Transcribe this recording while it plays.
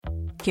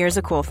Here's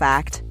a cool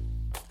fact.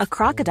 A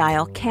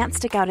crocodile can't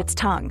stick out its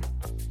tongue.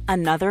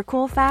 Another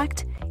cool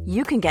fact,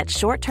 you can get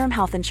short-term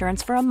health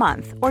insurance for a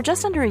month or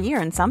just under a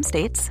year in some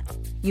states.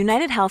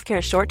 United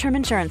Healthcare short-term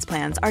insurance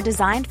plans are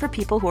designed for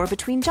people who are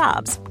between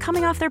jobs,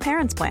 coming off their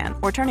parents' plan,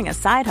 or turning a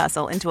side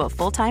hustle into a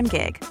full-time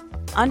gig.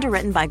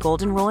 Underwritten by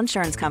Golden Rule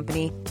Insurance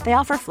Company, they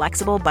offer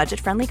flexible,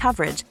 budget-friendly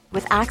coverage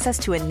with access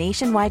to a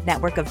nationwide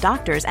network of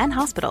doctors and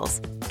hospitals.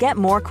 Get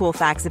more cool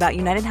facts about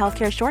United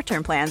Healthcare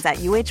short-term plans at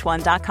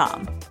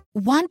uh1.com.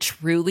 Want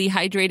truly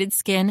hydrated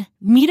skin?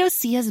 Meet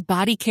Osea's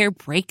Body Care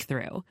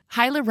Breakthrough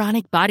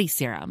Hyaluronic Body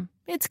Serum.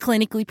 It's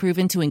clinically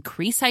proven to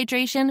increase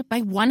hydration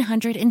by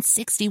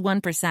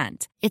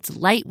 161%. It's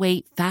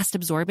lightweight,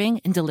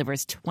 fast-absorbing, and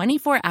delivers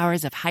 24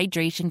 hours of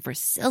hydration for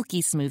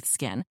silky smooth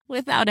skin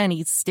without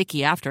any sticky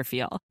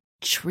afterfeel.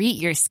 Treat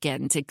your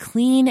skin to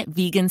clean,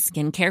 vegan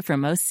skincare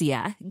from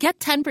Osea. Get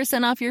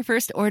 10% off your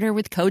first order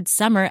with code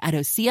SUMMER at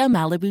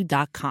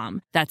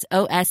OseaMalibu.com. That's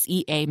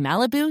OSEA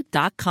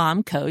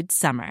Malibu.com, code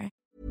SUMMER.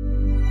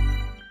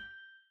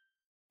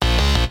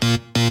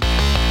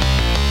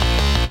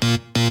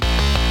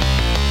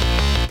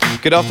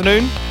 Good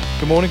afternoon,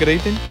 good morning, good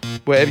evening,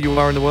 wherever you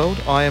are in the world.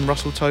 I am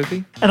Russell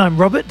Tovey. And I'm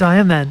Robert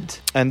Diamant.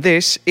 And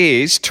this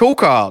is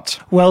Talk Art.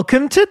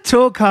 Welcome to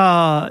Talk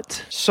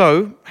Art.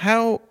 So,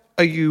 how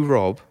are you,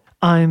 Rob?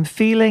 I'm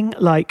feeling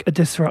like a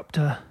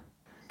disruptor.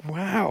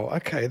 Wow,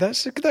 okay,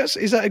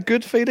 is that a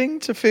good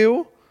feeling to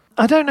feel?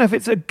 I don't know if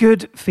it's a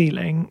good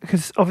feeling,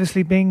 because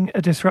obviously being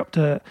a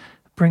disruptor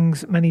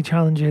brings many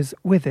challenges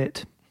with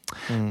it.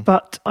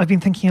 But I've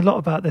been thinking a lot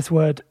about this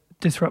word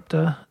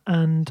disruptor,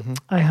 and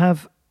I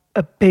have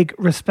a big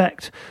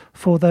respect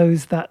for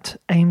those that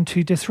aim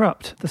to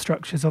disrupt the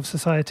structures of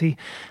society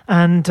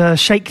and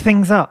shake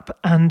things up.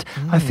 And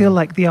I feel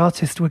like the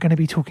artist we're going to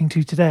be talking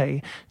to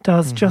today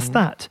does just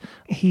that.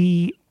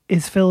 He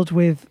is filled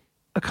with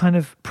a kind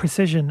of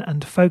precision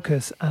and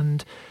focus,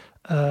 and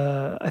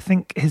I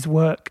think his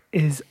work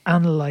is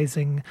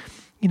analysing,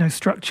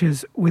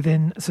 structures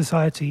within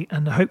society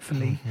and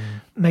hopefully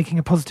making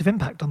a positive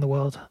impact on the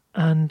world,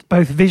 and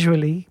both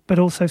visually but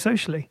also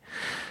socially.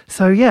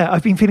 So yeah,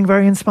 I've been feeling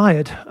very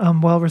inspired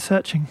while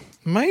researching.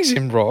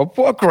 Amazing, Rob.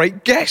 What a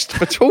great guest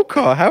for Talk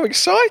Art. How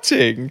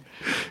exciting.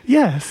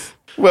 Yes.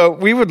 Well,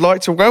 we would like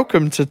to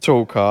welcome to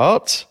Talk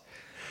Art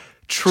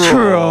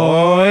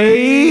Troy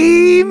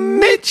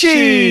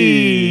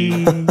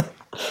Michie.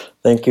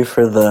 Thank you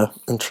for the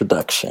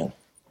introduction.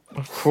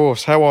 Of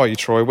course. How are you,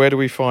 Troy? Where do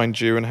we find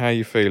you and how are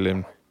you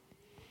feeling?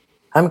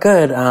 I'm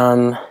good.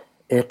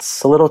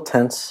 It's a little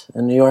tense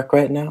in New York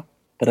right now,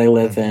 but I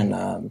live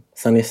in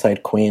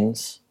Sunnyside,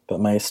 Queens,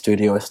 but my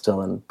studio is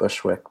still in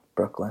Bushwick,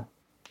 Brooklyn.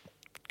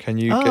 Can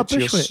you get to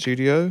your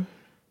studio?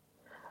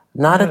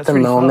 Not at the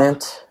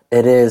moment.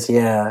 It is,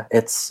 yeah.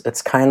 It's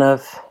kind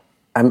of...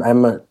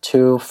 I'm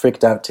too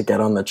freaked out to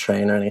get on the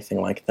train or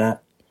anything like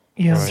that.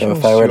 Yeah. So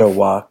if I were to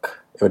walk,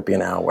 it would be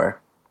an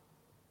hour.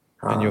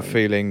 And you're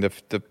feeling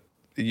the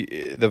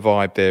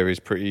vibe there is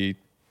pretty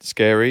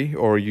scary,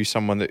 or are you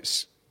someone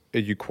are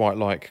you quite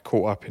like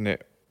caught up in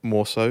it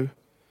more so?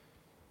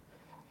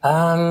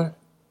 I'm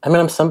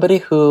somebody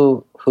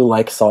who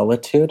likes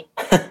solitude.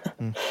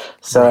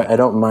 So I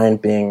don't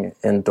mind being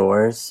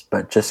indoors,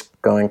 but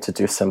just going to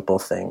do simple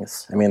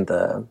things.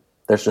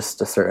 There's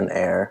just a certain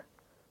air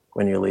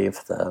when you leave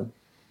the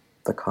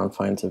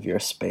confines of your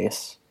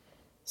space.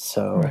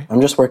 So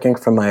I'm just working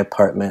from my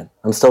apartment.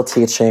 I'm still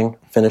teaching,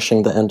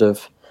 finishing the end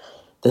of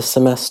this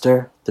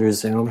semester through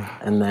Zoom,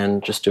 and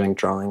then just doing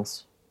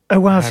drawings. Oh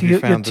wow, so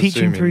you're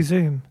teaching through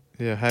Zoom?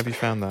 Yeah, how have you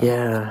found that?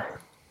 Yeah,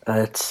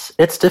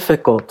 it's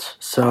difficult.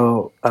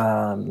 So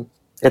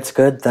it's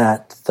good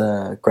that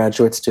the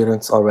graduate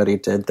students already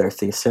did their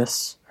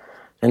thesis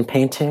in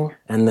painting,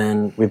 and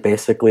then we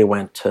basically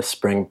went to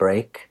spring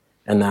break,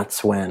 and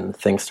that's when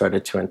things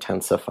started to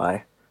intensify.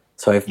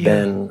 So I've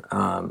been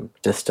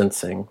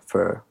distancing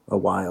for a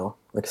while,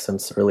 like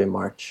since early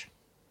March.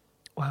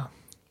 Wow.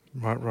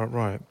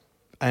 Right.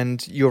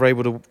 And you're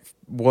able to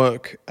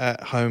work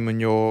at home on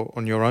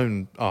your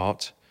own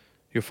art.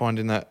 You're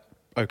finding that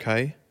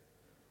okay?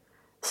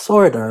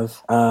 Sort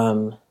of.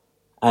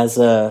 As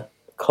a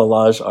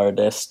collage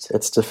artist,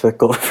 it's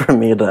difficult for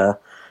me to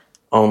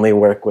only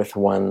work with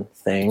one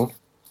thing.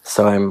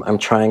 So I'm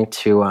trying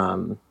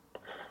to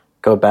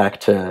go back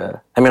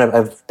to...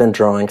 I've been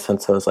drawing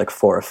since I was like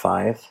 4 or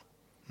 5.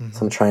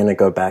 So I'm trying to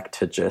go back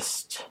to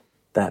just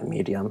that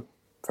medium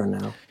for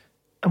now.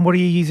 And what are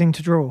you using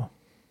to draw?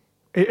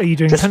 Are you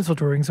doing pencil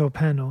drawings or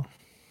pen or?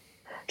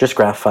 Just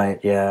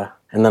graphite, yeah.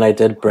 And then I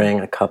did bring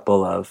a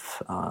couple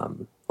of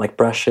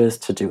brushes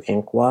to do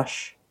ink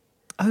wash.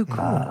 Oh,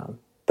 cool.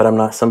 But I'm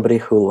not somebody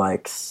who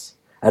likes...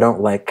 I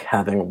don't like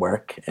having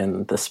work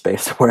in the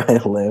space where I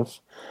live.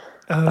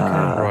 Okay.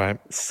 Right.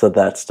 So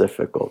that's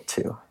difficult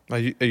too. Are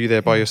you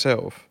there by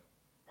yourself?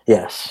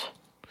 Yes.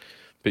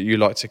 But you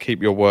like to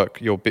keep your work,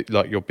 your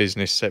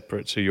business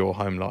separate to your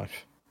home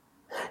life?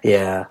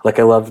 Yeah,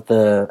 I love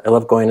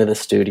going to the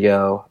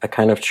studio. I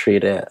kind of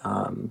treat it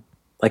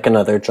like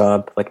another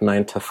job, like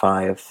 9 to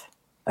 5.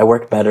 I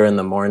work better in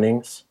the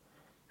mornings,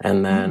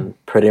 and then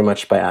pretty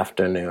much by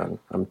afternoon,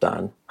 I'm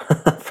done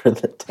for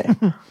the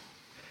day.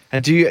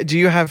 And do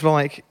you have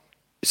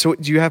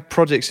do you have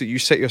projects that you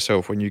set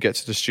yourself when you get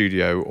to the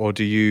studio, or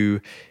do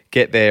you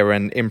get there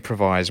and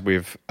improvise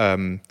with,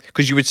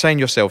 because you were saying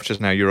yourself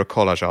just now, you're a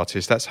collage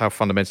artist. That's how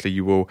fundamentally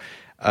you will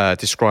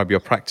describe your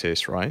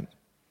practice, right?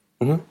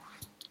 Mm-hmm.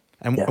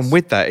 And, yes. and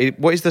with that,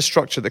 what is the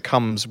structure that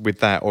comes with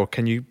that, or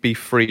can you be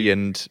free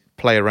and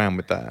play around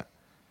with that?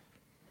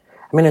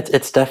 I mean,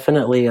 it's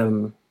definitely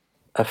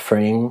a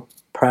freeing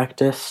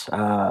practice.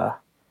 I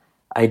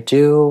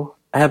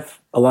have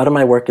a lot of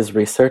my work is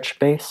research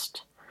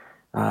based.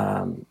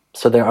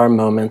 So there are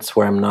moments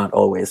where I'm not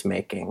always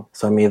making.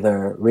 So I'm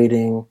either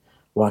reading,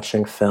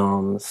 watching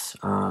films,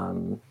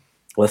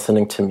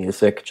 listening to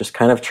music, just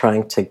kind of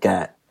trying to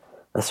get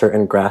a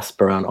certain grasp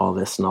around all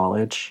this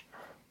knowledge.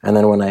 And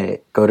then when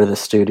I go to the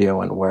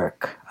studio and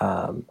work,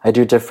 I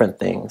do different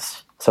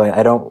things. So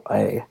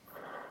I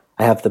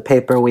have the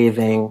paper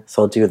weaving,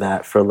 so I'll do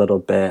that for a little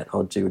bit.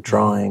 I'll do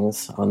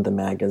drawings on the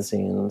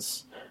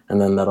magazines, and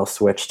then that'll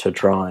switch to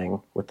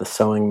drawing with the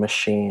sewing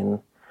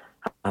machine.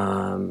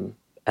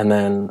 And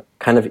then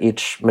kind of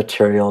each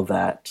material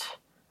that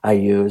I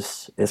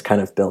use is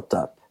kind of built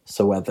up.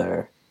 So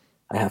whether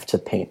I have to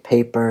paint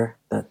paper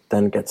that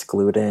then gets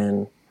glued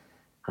in,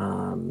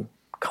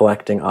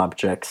 collecting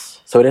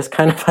objects. So it is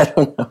kind of, I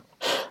don't know,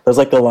 there's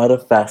like a lot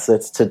of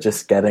facets to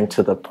just getting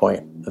to the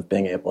point of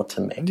being able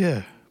to make.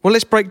 Yeah. Well,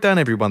 let's break down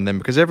everyone then,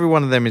 because every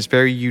one of them is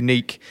very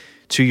unique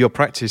to your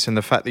practice, and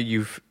the fact that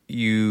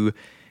you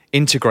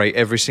integrate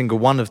every single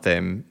one of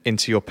them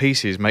into your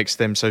pieces makes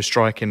them so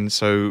striking,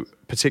 so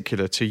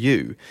particular to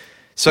you.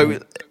 So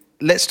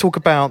let's talk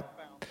about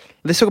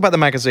the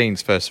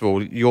magazines first of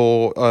all.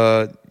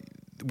 Your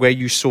where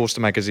you source the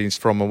magazines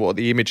from, and what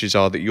the images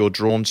are that you're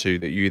drawn to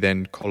that you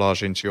then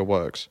collage into your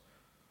works.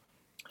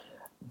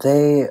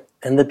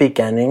 In the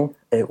beginning,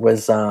 it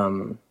was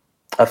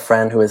a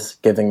friend who was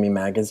giving me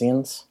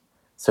magazines.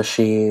 So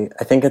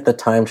I think at the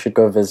time she'd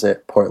go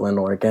visit Portland,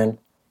 Oregon.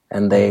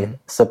 And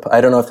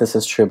I don't know if this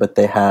is true, but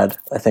they had,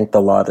 I think,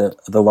 the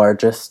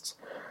largest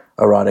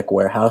erotic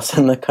warehouse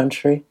in the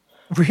country.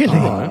 Really?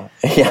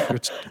 Yeah.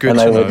 Good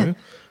to know.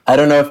 I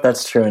don't know if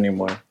that's true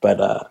anymore,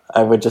 but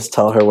I would just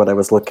tell her what I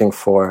was looking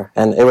for.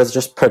 And it was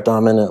just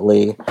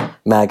predominantly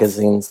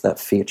magazines that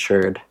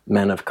featured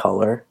men of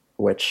color,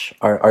 which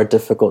are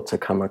difficult to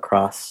come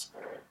across.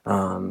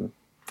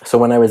 So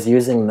when I was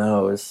using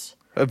those...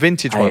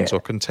 vintage ones or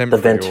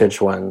contemporary? The vintage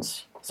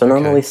ones. So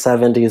normally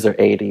 70s or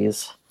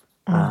 80s.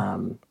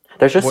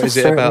 There's just what is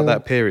it about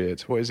that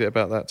period? What is it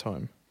about that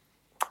time?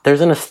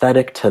 There's an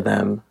aesthetic to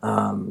them.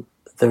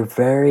 They're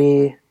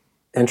very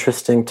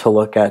interesting to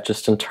look at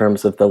just in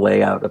terms of the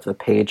layout of the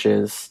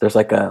pages. There's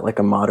like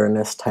a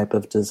modernist type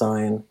of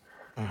design.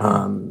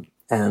 And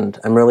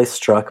I'm really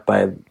struck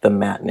by the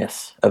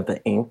matte-ness of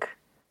the ink.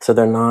 So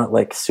they're not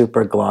like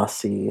super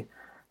glossy,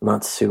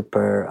 not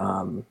super...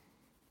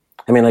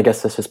 I mean, I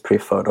guess this is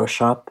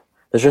pre-Photoshop.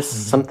 There's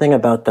just something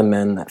about the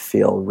men that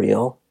feel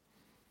real.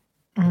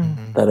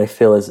 That I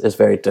feel is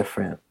very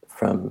different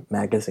from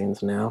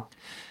magazines now.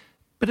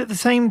 But at the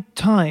same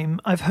time,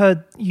 I've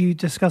heard you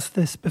discuss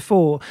this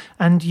before,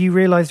 and you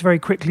realised very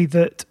quickly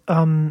that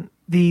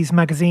these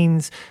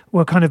magazines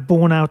were kind of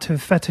born out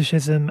of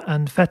fetishism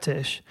and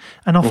fetish,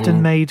 and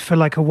often made for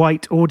like a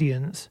white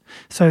audience.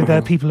 So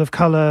they're people of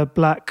colour,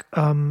 black,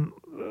 brown,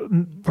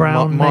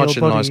 male marginalised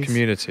bodies.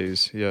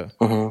 communities. Yeah,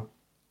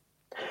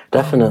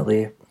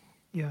 definitely.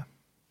 Yeah,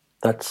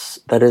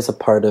 that is a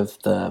part of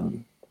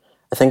the.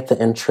 I think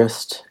the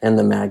interest in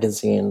the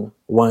magazine,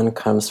 one,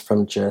 comes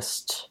from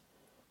just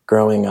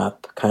growing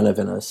up kind of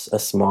in a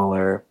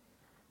smaller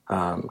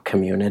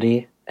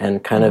community,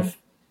 and kind of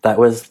that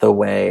was the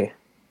way.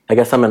 I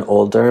guess I'm an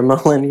older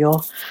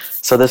millennial,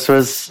 so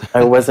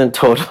I wasn't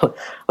total,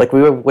 like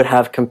we would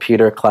have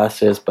computer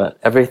classes, but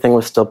everything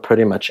was still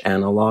pretty much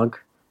analog.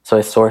 So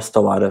I sourced a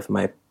lot of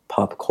my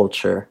pop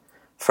culture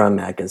from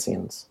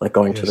magazines, like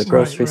going to the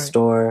grocery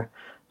store,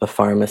 the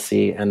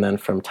pharmacy, and then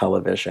from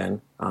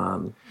television,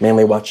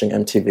 mainly watching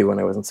MTV when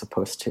I wasn't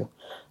supposed to.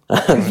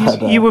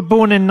 But, Uh, you were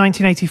born in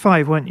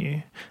 1985, weren't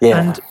you?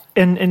 Yeah.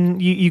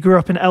 And you grew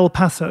up in El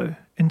Paso,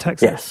 in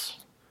Texas. Yes.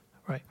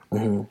 Right.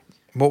 Mm-hmm.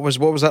 What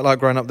was that like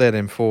growing up there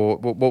then? For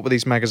what were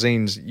these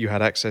magazines you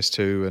had access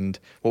to, and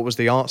what was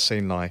the art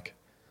scene like?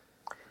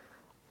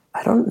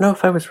 I don't know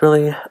if I was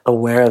really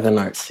aware of an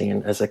art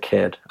scene as a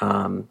kid,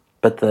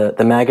 but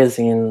the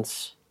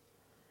magazines,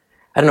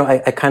 I don't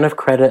know, I kind of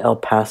credit El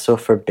Paso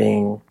for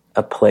being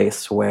a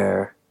place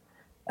where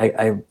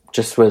I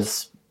just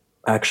was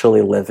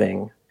actually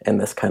living in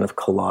this kind of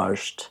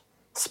collaged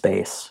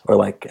space, or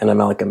like an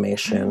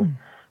amalgamation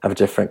of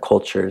different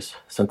cultures,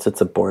 since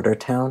it's a border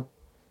town.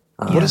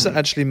 What does that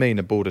actually mean,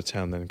 a border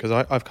town, then? Because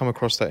I've come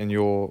across that in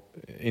your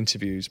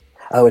interviews.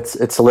 Oh,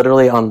 it's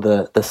literally on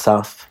the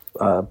south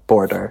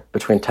border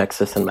between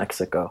Texas and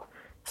Mexico.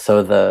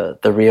 So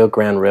the Rio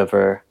Grande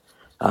River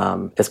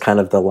is kind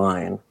of the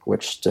line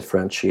which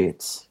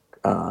differentiates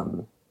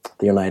the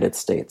United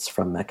States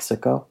from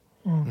Mexico.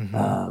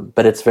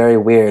 But it's very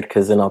weird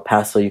because in El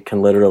Paso, you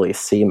can literally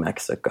see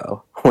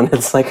Mexico when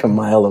it's like a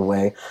mile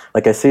away.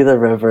 Like I see the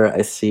river,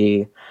 I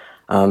see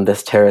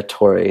this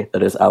territory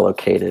that is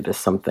allocated as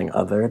something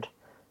othered.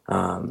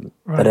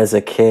 But as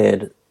a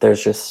kid,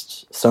 there's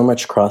just so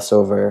much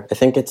crossover. I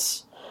think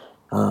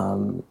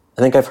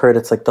I've heard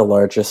it's like the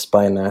largest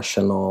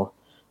binational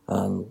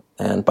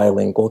and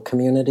bilingual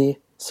community.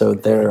 So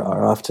there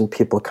are often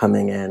people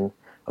coming in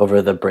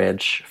over the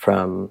bridge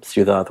from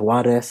Ciudad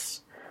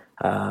Juarez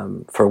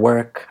for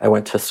work. I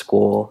went to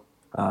school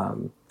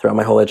throughout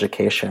my whole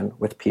education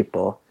with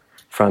people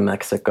from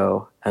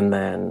Mexico. And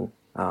then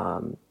I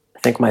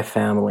think my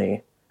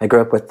family, I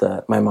grew up with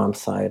my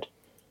mom's side.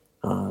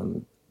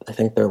 I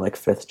think they're like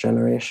 5th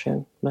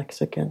generation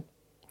Mexican.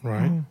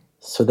 Right.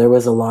 So there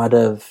was a lot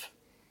of,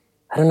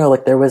 I don't know,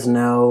 like there was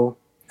no,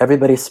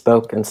 everybody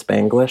spoke in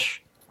Spanglish.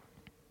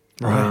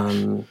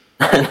 Right.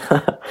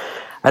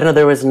 I don't know,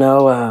 there was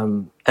no,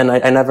 and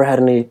I never had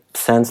any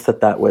sense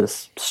that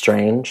was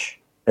strange.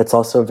 It's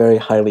also a very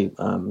highly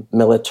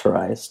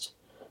militarized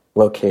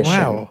location.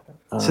 Wow.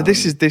 So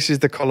this is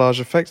the collage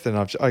effect then.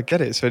 I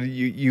get it. So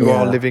you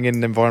are living in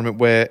an environment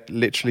where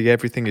literally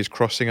everything is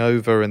crossing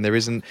over and there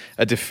isn't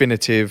a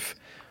definitive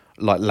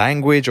like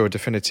language or a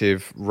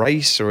definitive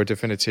race or a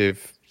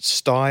definitive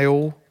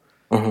style.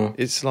 Mm-hmm.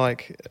 It's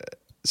like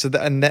so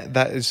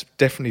that is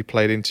definitely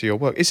played into your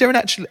work. Is there an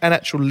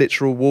actual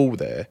literal wall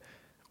there,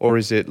 or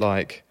is it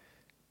like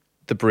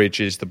the bridge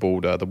is the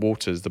border, the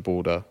water's the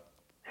border?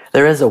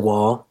 There is a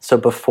wall. So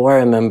before, I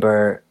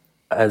remember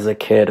as a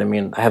kid, I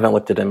mean, I haven't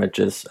looked at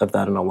images of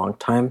that in a long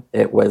time.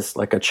 It was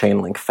like a chain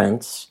link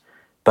fence,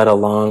 but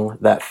along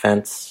that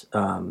fence,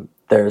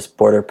 there's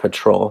Border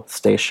Patrol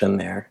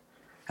stationed there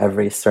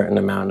every certain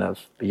amount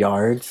of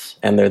yards,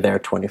 and they're there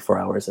 24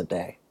 hours a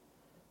day.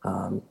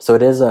 So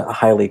it is a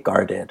highly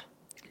guarded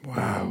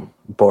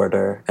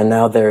border. And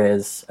now there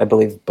is, I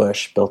believe,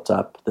 Bush built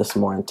up this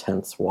more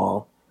intense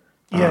wall.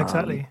 Yeah,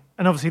 exactly.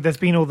 And obviously there's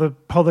been all the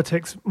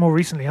politics more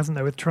recently, hasn't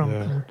there, with Trump?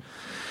 Yeah. And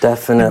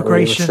definitely,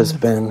 which has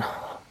been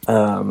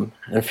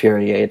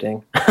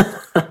infuriating.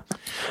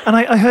 And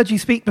I heard you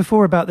speak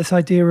before about this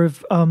idea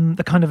of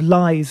the kind of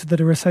lies that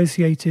are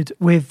associated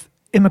with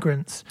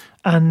immigrants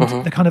and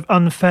the kind of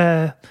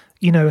unfair,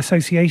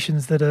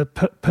 associations that are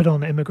put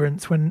on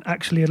immigrants when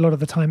actually a lot of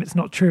the time it's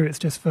not true. It's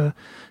just for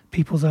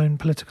people's own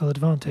political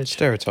advantage.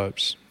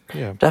 Stereotypes.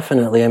 Yeah.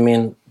 Definitely. I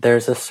mean,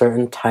 there's a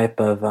certain type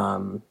of...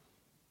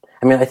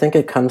 I think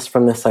it comes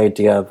from this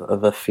idea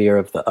of a fear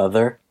of the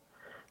other.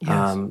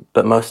 Yes.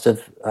 But most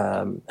of,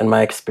 in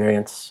my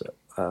experience,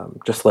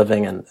 just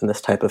living in this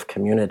type of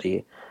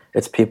community,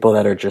 it's people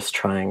that are just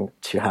trying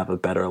to have a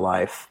better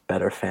life,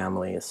 better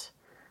families.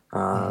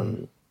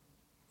 I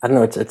don't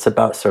know, it's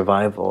about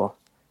survival.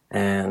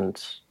 And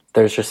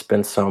there's just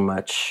been so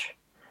much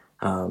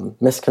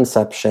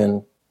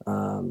misconception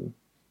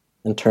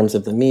in terms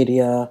of the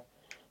media,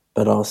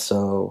 but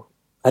also...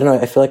 I don't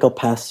know, I feel like El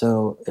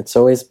Paso, it's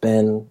always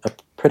been a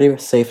pretty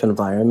safe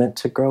environment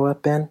to grow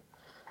up in,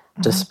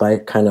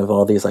 despite kind of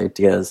all these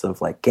ideas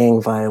of like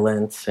gang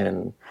violence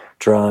and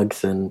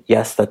drugs. And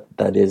yes,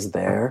 that is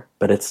there,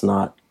 but it's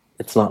not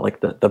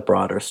like the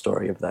broader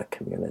story of that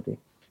community.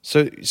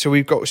 So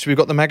we've got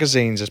the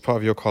magazines as part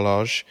of your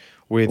collage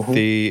with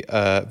the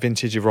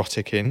vintage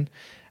erotic in,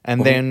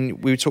 and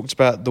then we talked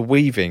about the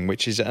weaving,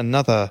 which is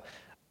another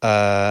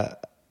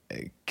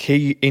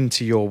key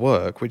into your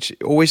work, which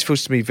always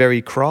feels to me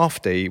very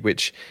crafty,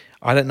 which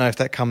I don't know if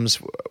that comes,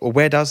 or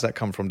where does that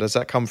come from? Does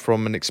that come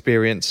from an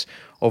experience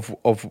of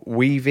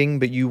weaving,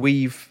 but you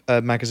weave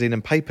magazine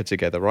and paper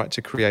together, right,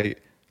 to create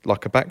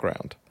like a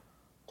background?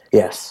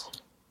 Yes.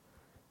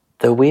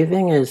 The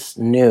weaving is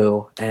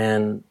new,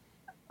 and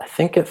I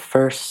think at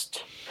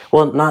first,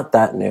 well, not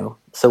that new.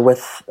 So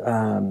with,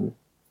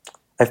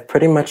 I've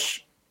pretty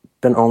much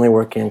been only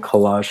working in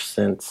collage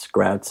since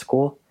grad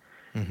school.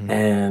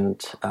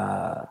 And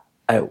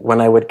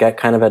when I would get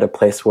kind of at a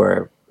place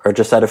where, or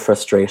just out of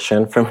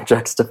frustration from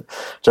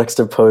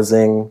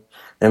juxtaposing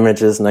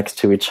images next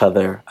to each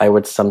other, I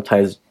would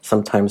sometimes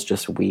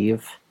just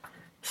weave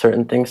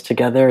certain things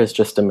together as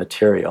just a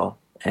material.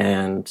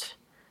 And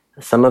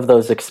some of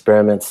those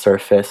experiments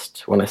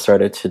surfaced when I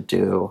started to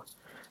do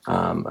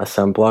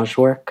assemblage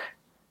work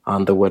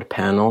on the wood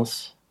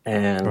panels.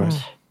 And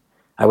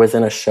I was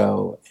in a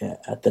show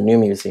at the New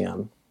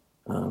Museum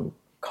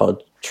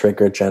called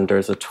Trigger Gender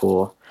as a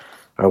Tool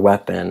or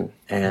Weapon,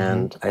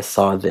 and I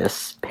saw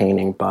this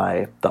painting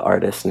by the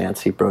artist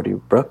Nancy Brody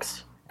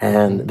Brooks,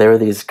 and there were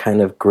these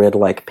kind of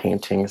grid-like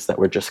paintings that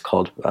were just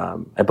called,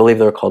 I believe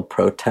they were called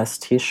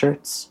protest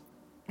t-shirts.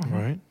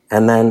 Right.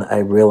 And then I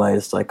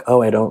realized, like,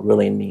 I don't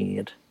really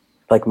need,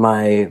 like,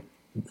 the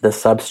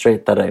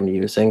substrate that I'm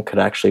using could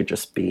actually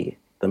just be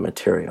the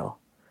material,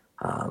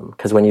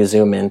 because when you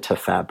zoom into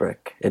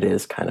fabric, it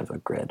is kind of a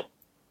grid.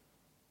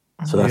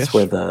 So that's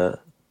where the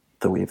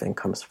weaving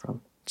comes from.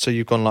 So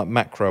you've gone like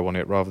macro on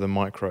it rather than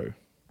micro?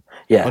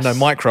 Yes. Oh, no,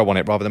 micro on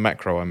it rather than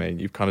macro, I mean.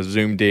 You've kind of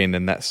zoomed in,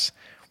 and that's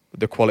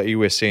the quality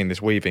we're seeing.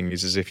 This weaving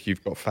is as if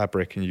you've got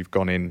fabric and you've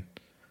gone in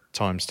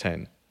times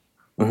 10.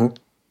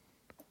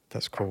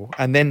 That's cool.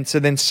 And then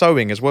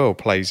sewing as well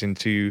plays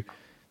into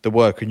the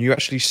work, and you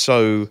actually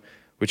sew,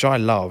 which I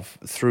love,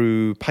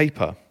 through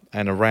paper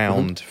and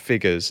around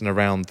figures and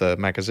around the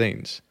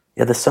magazines.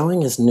 Yeah, the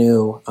sewing is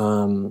new,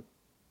 and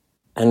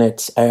I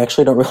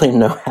actually don't really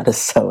know how to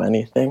sew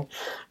anything,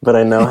 but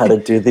I know how to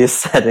do these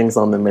settings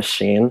on the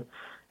machine,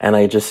 and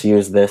I just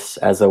use this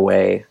as a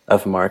way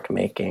of mark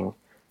making.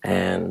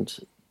 And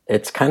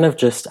it's kind of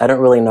just, I don't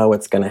really know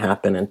what's going to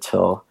happen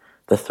until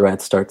the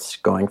thread starts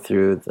going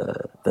through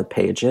the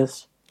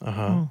pages.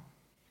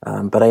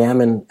 But I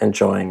am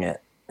enjoying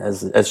it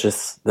as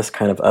just this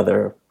kind of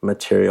other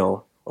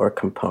material or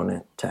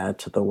component to add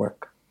to the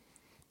work.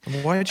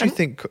 Why do you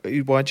think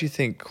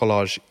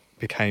collage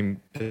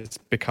has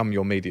become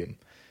your medium,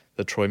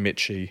 the Troy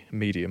Mitchie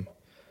medium?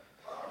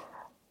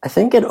 I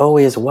think it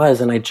always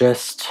was, and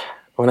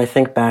when I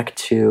think back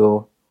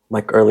to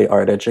like early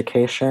art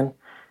education,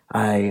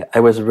 I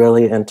was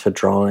really into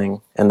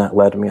drawing, and that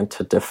led me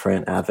into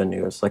different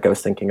avenues. Like I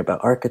was thinking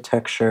about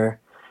architecture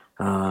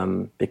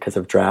because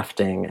of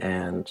drafting,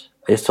 and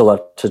I used to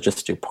love to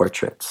just do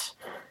portraits.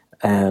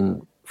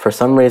 And for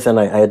some reason,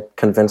 I had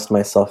convinced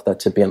myself that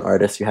to be an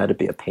artist, you had to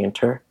be a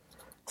painter.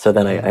 So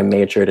then I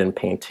majored in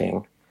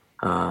painting,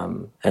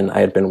 and I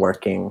had been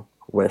working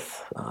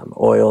with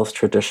oils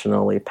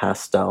traditionally,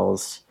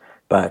 pastels,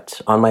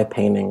 but on my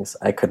paintings,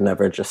 I could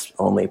never just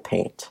only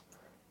paint.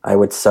 I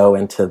would sew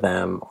into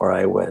them, or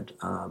I would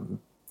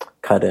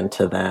cut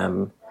into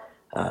them,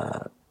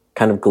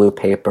 kind of glue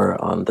paper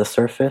on the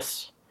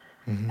surface.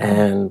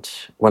 And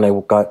when I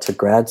got to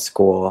grad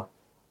school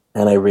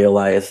and I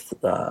realized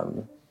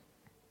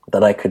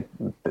that I could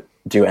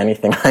do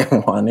anything I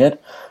wanted,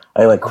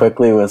 I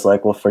quickly was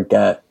like, well,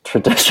 forget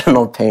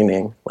traditional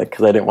painting,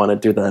 because I didn't want to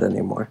do that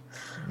anymore.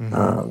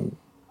 And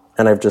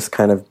I've just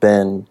kind of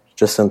been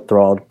just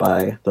enthralled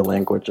by the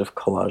language of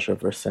collage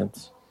ever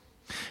since.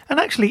 And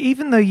actually,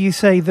 even though you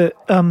say that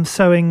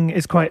sewing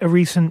is quite a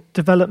recent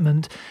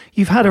development,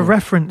 you've had a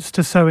reference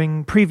to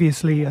sewing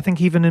previously, I think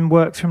even in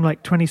works from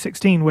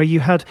 2016, where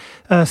you had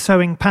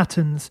sewing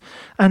patterns.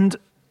 And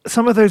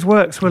some of those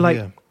works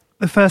were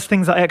the first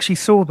things that I actually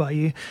saw by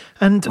you.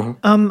 And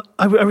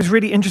I was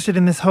really interested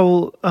in this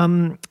whole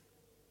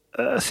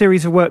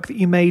series of work that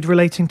you made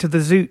relating to the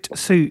Zoot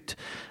suit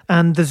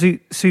and the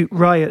Zoot suit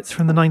riots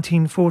from the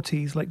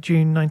 1940s, like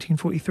June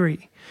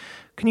 1943.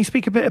 Can you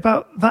speak a bit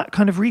about that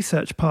kind of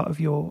research part of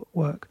your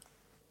work?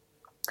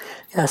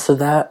 Yeah, so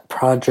that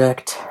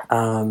project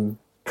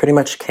pretty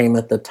much came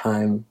at the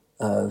time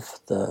of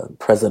the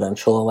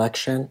presidential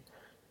election.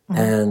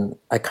 And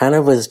I kind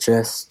of was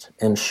just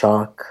in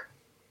shock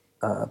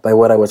by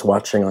what I was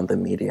watching on the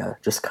media,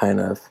 just kind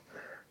of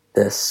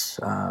this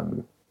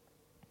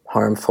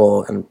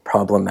harmful and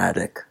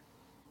problematic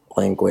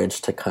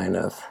language to kind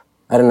of,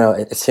 I don't know,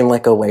 it seemed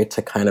like a way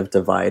to kind of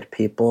divide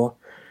people.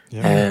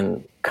 Yeah.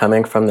 And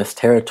coming from this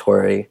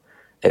territory,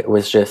 it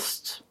was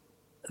just,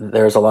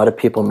 there's a lot of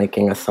people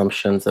making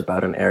assumptions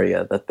about an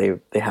area that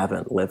they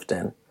haven't lived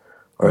in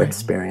or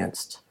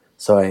experienced.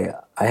 So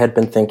I had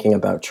been thinking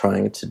about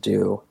trying to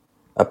do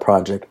a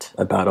project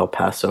about El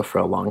Paso for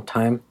a long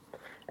time,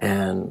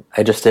 and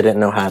I just didn't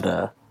know how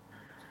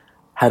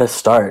to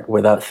start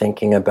without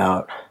thinking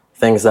about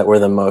things that were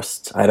the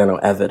most,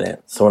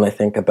 evident. So when I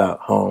think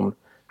about home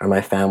or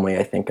my family,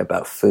 I think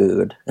about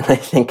food, and I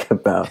think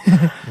about,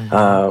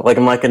 I'm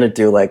not going to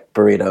do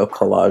burrito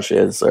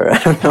collages or I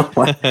don't know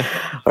what,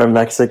 or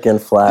Mexican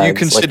flags. You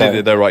considered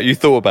it though, right? You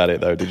thought about it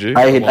though, did you?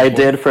 I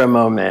did for a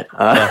moment,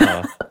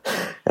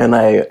 and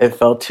it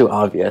felt too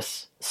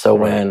obvious. So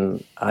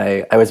when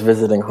I was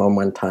visiting home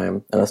one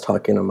time, and I was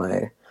talking to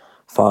my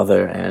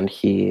father, and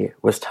he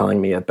was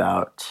telling me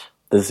about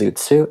the Zoot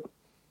suit.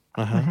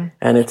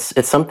 And it's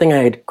something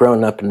I had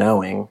grown up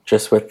knowing,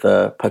 just with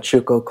the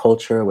Pachuco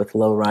culture, with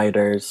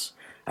lowriders.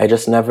 I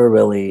just never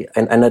really,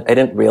 and I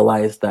didn't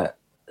realize that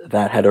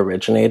had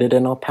originated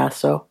in El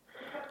Paso.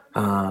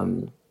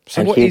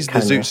 So what is the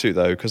Zoot suit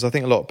though? Because I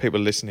think a lot of people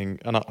are listening,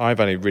 and I've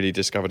only really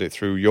discovered it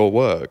through your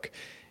work,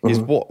 is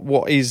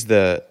what is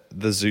the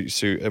Zoot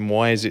suit, and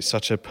why is it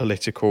such a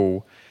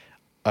political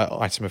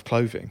item of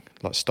clothing,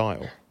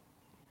 style?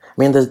 I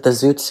mean, the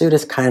Zoot suit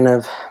is kind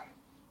of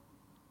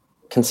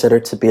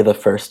considered to be the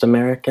first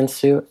American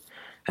suit,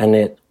 and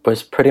it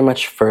was pretty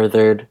much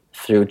furthered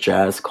through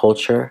jazz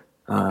culture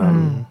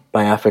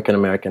by African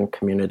American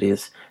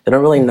communities. They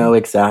don't really know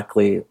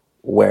exactly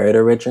where it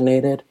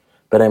originated,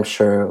 but I'm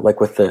sure,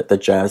 with the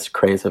jazz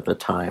craze of the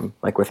time,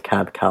 with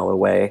Cab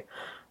Calloway,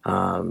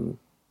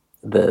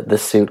 the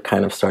suit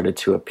kind of started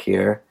to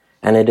appear,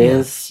 and it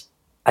is.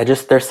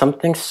 There's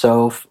something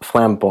so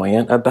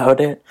flamboyant about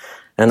it,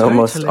 and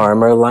almost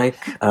armor-like,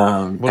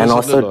 and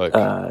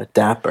also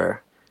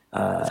dapper.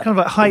 It's kind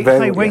of like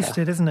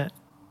high-waisted, isn't it?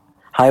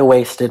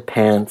 High-waisted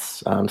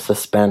pants,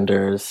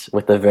 suspenders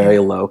with a very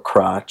low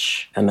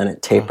crotch, and then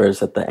it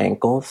tapers at the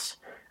ankles.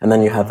 And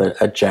then you have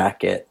a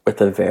jacket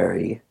with a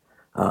very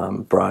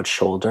broad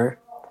shoulder.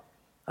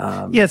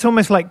 It's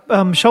almost like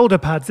shoulder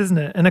pads, isn't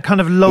it? And a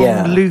kind of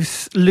long,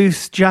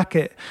 loose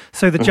jacket.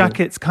 So the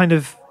jacket's kind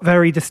of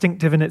very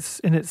distinctive in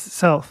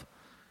itself.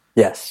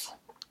 Yes.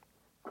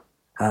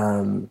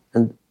 And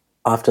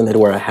often they'd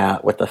wear a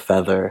hat with a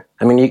feather.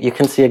 I mean, you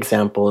can see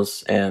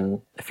examples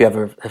in, if you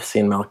ever have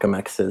seen Malcolm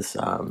X's,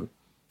 or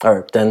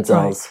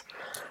Denzel's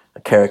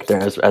character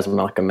as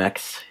Malcolm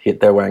X,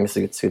 they're wearing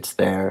zoot suits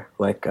there.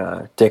 Like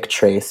Dick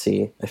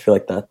Tracy, I feel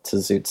like that's a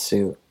zoot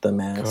suit, the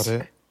mask.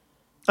 Got it.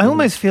 I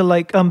almost feel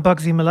like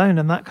Bugsy Malone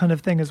and that kind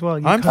of thing as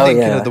well. I'm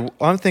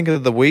thinking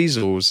of the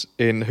weasels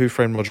in Who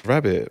Framed Roger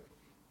Rabbit.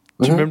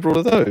 Do you remember all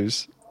of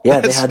those?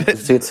 Yeah, they had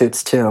zoot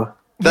suits too.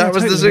 That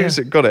was totally, the zoot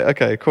suit. Got it.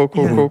 Okay, cool.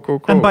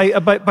 And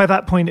by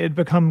that point, it had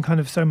become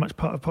kind of so much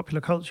part of popular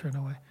culture in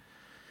a way.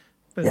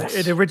 But Yes.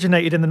 it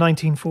originated in the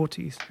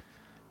 1940s.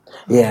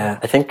 Yeah,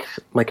 I think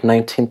like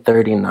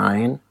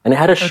 1939. And it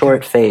had a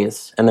short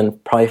phase and then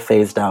probably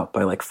phased out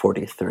by like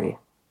 43.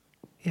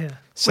 Yeah.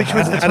 So Which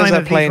was the how time does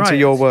that of play these into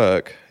your riots.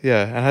 work?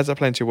 Yeah, and how does that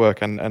play into your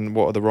work? And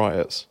what are the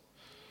riots?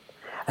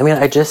 I mean,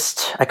 I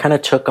kind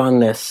of took on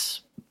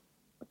this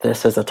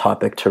as a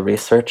topic to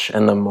research,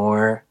 and the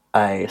more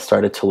I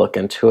started to look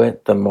into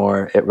it, the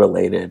more it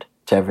related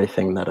to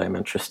everything that I'm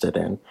interested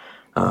in.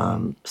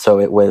 So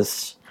it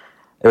was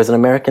an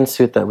American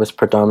suit that was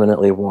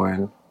predominantly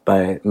worn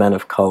by men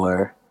of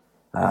color.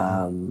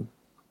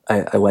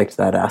 I liked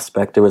that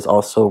aspect. It was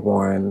also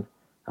worn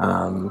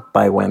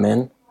by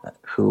women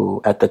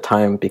who, at the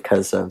time,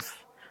 because of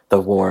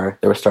the war,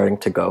 they were starting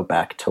to go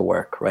back to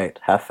work, right?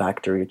 Have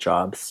factory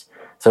jobs.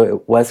 So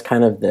it was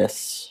kind of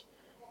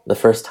the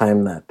first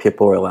time that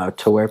people were allowed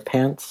to wear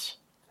pants,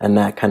 and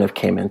that kind of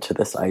came into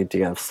this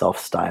idea of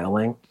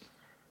self-styling.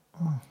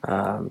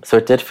 So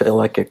it did feel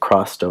like it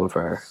crossed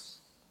over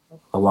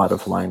a lot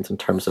of lines in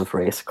terms of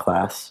race,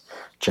 class,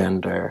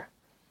 gender,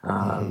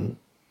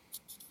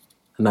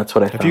 and that's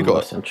what I found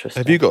most interesting.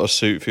 Have you got a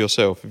suit for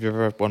yourself? Have you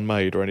ever had one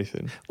made or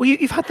anything? Well,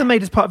 you've had them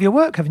made as part of your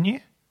work, haven't you?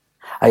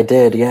 I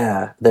did,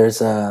 yeah.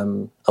 There's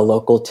a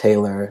local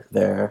tailor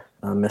there,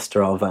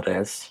 Mr.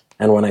 Alvarez.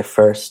 And when I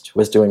first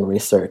was doing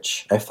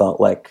research, I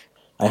felt like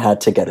I had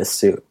to get a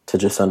suit to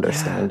just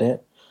understand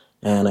it.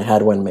 And I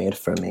had one made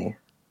for me.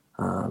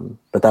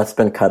 But that's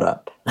been cut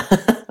up.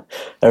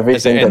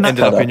 Everything Has it ended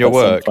up in your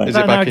work? Is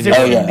it back in your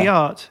in the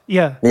art?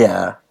 Yeah.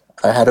 Yeah.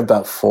 I had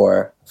about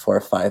four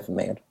or five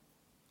made.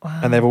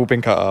 And they've all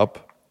been cut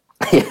up?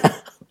 Yeah.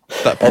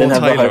 That poor didn't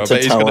have the tailor, heart I to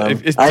bet he's tell going him.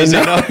 to... Does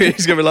he know?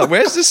 He's going to be like,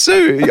 where's the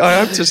suit?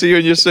 I hope to see you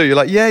in your suit. You're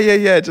like,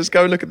 yeah, just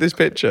go and look at this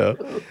picture.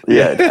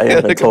 Yeah, I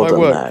haven't Look at told my him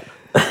work.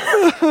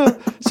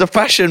 that. So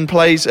fashion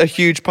plays a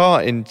huge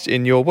part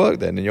in your work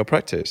then, in your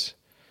practice?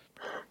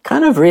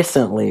 Kind of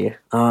recently.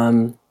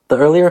 The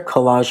earlier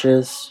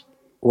collages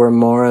were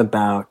more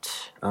about,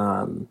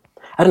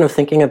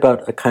 thinking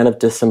about a kind of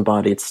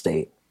disembodied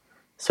state.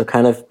 So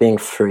kind of being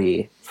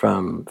free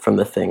from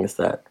the things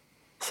that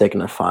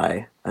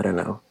signify,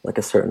 like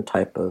a certain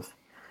type of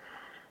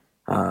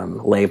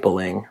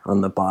labeling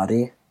on the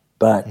body.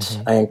 But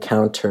I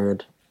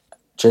encountered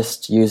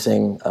just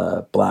using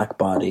a black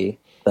body,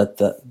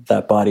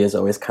 that body is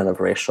always kind of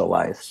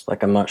racialized.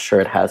 Like, I'm not sure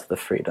it has the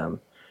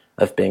freedom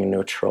of being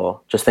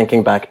neutral. Just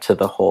thinking back to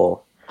the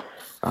whole,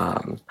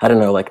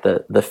 like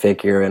the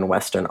figure in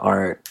Western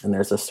art, and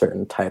there's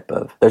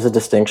a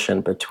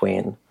distinction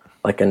between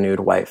like a nude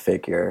white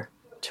figure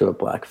to a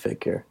black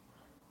figure.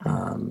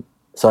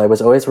 So I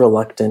was always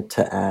reluctant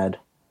to add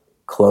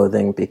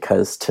clothing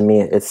because to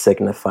me it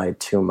signified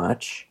too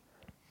much.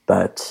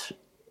 But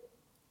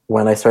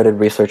when I started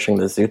researching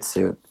the zoot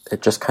suit,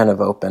 it just kind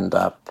of opened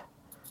up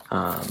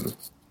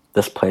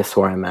this place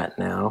where I'm at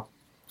now.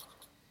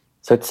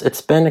 So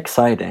it's been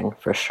exciting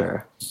for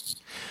sure.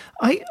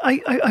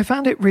 I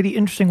found it really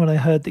interesting when I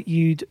heard that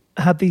you'd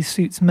had these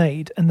suits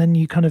made and then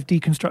you kind of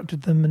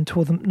deconstructed them and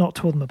not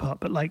tore them apart,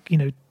 but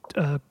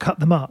cut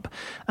them up.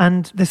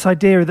 And this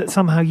idea that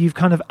somehow you've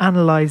kind of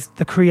analysed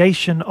the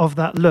creation of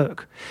that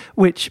look,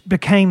 which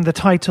became the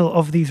title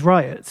of these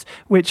riots,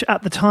 which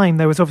at the time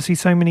there was obviously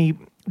so many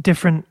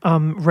different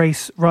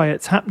race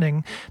riots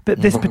happening,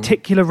 but this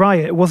particular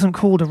riot wasn't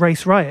called a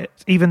race riot,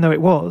 even though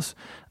it was,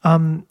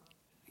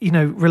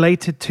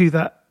 related to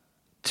that,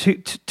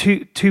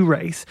 to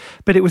race,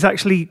 but it was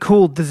actually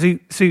called the Zoot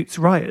Suits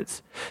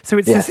riots. So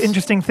it's this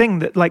interesting thing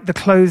that like the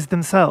clothes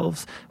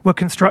themselves were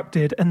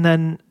constructed and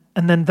then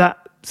that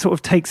sort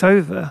of takes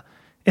over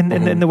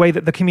in the way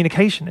that the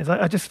communication is.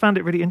 I just found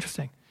it really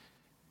interesting.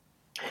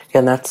 Yeah,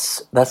 and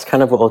that's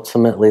kind of what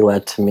ultimately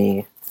led to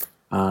me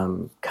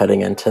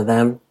cutting into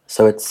them.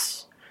 So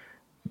it's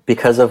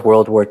because of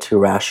World War II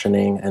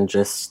rationing and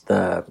just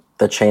the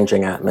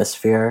changing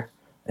atmosphere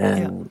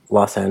in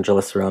Los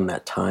Angeles around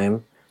that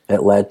time.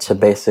 It led to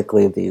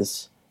basically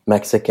these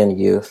Mexican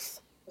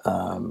youths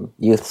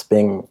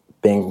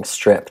being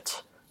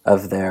stripped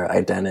of their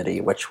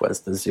identity, which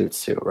was the zoot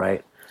suit,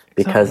 right?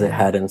 Because it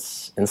had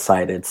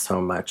incited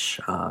so much,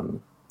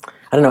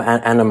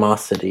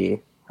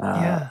 animosity.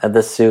 At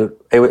the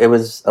suit, it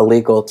was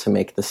illegal to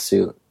make the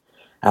suit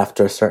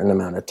after a certain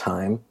amount of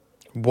time.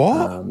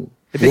 What?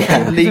 It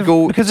became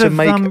illegal to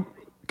make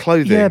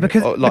clothing? Yeah,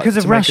 because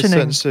of rationing. Make a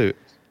certain suit?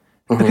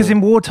 Because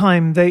in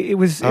wartime, it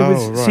was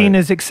seen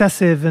as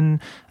excessive and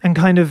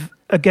kind of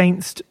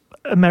against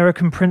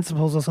American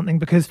principles or something,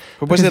 because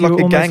But was there you like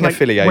were a gang almost,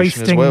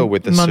 affiliation as well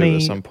with the suit money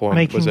at some point?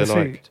 making Was there the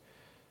like suit.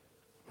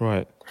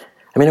 right?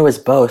 I mean, it was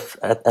both.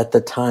 At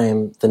the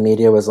time, the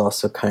media was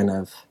also kind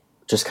of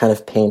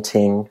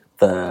painting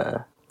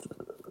the,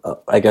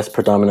 I guess,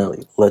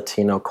 predominantly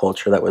Latino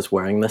culture that was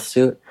wearing this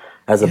suit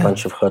as a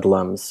bunch of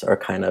hoodlums or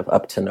kind of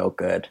up to no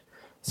good.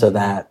 So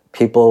that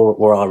people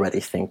were already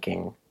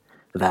thinking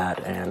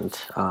that. And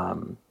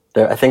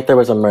I think there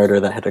was a murder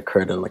that had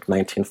occurred in like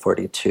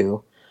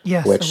 1942,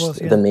 Yes, which there was,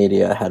 the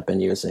media had been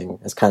using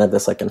as kind of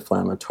this like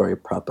inflammatory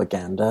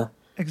propaganda.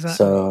 Exactly.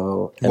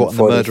 So in What, and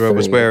the murderer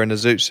was 43 wearing a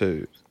zoot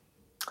suit?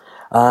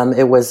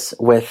 It was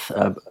with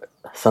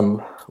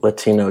some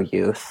Latino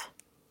youth,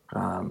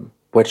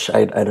 which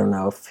I don't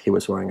know if he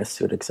was wearing a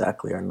suit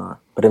exactly or not.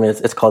 But I mean,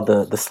 it's called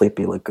the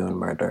Sleepy Lagoon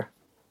murder.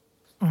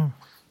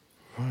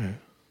 Right.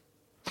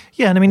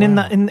 Yeah, and I mean,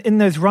 in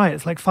those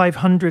riots, like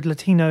 500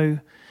 Latino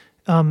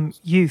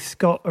youths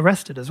got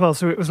arrested as well.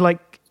 So it was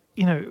like,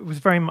 it was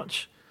very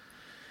much,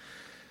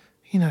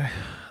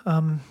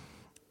 kind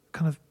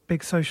of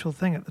big social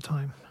thing at the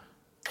time.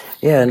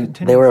 Yeah, and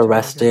they were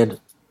arrested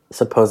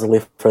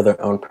supposedly for their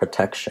own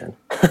protection.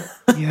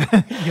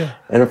 Yeah.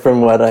 And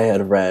from what I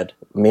had read,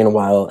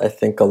 meanwhile, I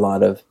think a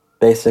lot of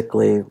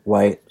basically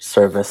white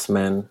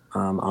servicemen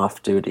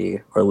off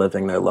duty or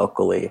living there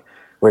locally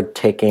were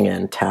taking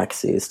in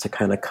taxis to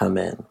kind of come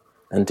in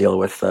and deal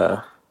with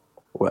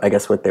I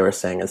guess what they were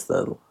saying is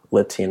the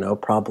Latino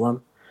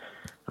problem.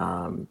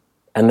 And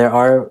there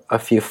are a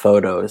few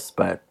photos,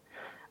 but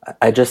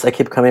I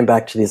keep coming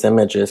back to these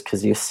images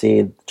because you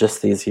see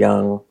just these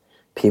young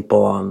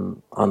people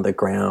on the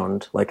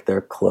ground, like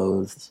their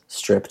clothes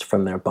stripped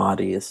from their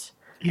bodies,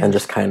 and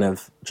just kind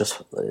of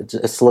it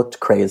just looked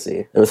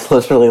crazy. It was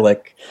literally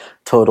like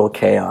total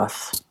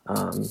chaos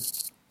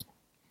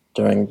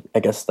during, I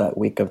guess, that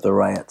week of the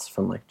riots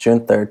from like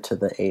June 3rd to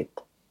the 8th.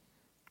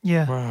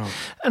 Yeah. Wow.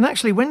 And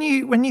actually, when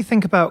you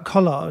think about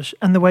collage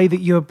and the way that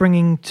you're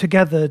bringing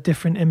together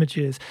different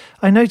images,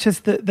 I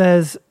noticed that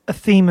there's a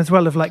theme as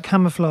well of like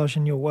camouflage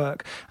in your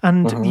work.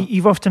 And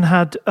you've often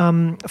had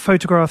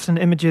photographs and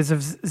images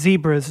of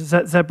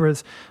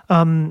zebras,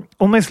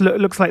 almost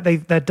looks like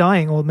they're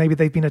dying, or maybe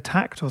they've been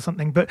attacked or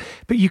something. But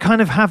you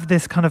kind of have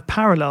this kind of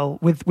parallel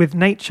with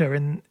nature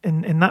in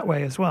that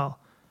way as well.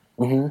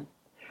 Mm-hmm.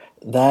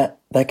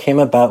 That came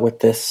about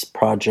with this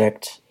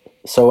project.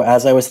 So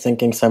as I was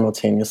thinking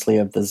simultaneously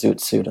of the zoot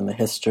suit and the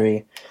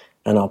history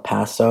in El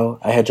Paso,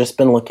 I had just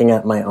been looking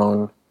at my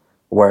own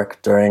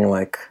work during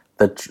like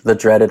the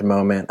dreaded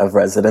moment of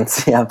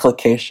residency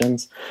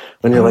applications,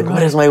 when you're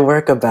what is my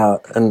work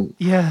about? And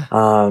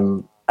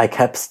I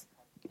kept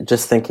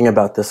just thinking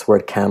about this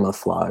word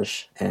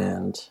camouflage,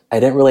 and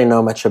I didn't really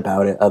know much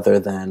about it other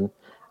than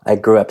I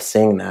grew up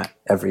seeing that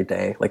every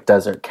day, like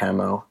desert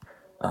camo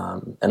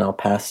in El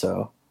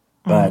Paso.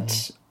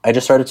 But I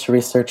just started to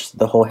research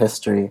the whole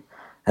history.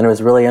 And it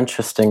was really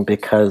interesting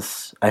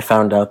because I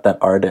found out that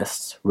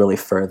artists really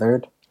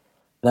furthered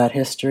that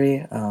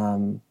history.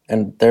 And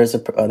I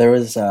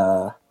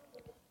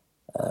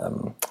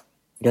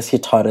guess he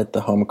taught at the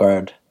Home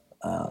Guard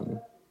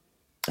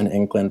in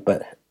England,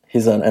 but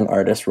he's an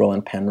artist,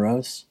 Roland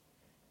Penrose.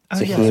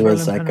 So he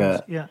was like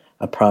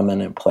a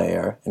prominent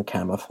player in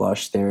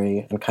camouflage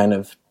theory and kind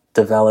of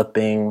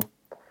developing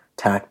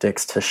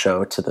tactics to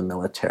show to the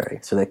military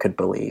so they could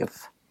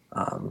believe,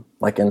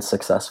 like in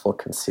successful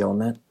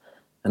concealment.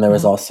 And there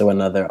was also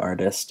another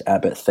artist,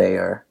 Abbott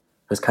Thayer,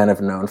 who's kind of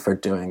known for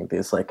doing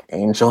these like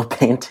angel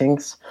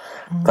paintings.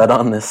 But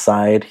on the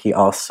side, he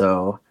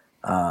also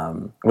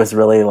was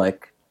really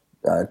like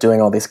doing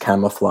all these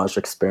camouflage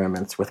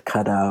experiments with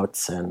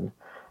cutouts. And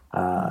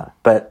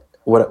but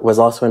what was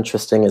also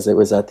interesting is it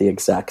was at the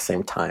exact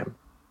same time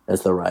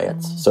as the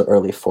riots, so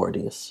early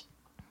 40s,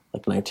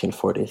 like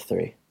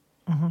 1943.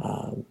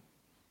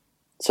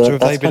 So have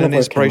they been an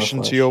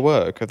inspiration to your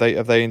work?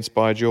 Have they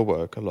inspired your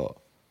work a lot?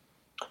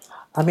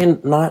 I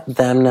mean, not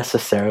them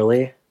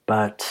necessarily,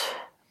 but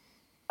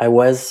I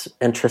was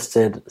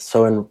interested.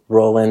 So in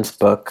Roland's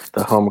book,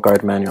 The Home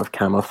Guard Manual of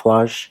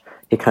Camouflage,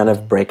 he kind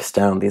of breaks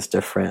down these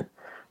different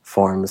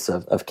forms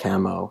of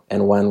camo,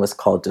 and one was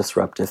called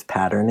disruptive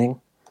patterning.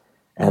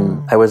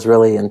 And I was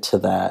really into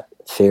that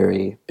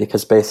theory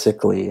because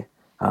basically,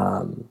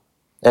 I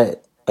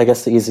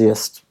guess the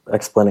easiest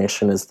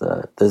explanation is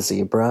the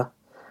zebra.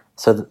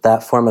 So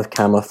that form of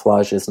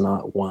camouflage is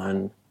not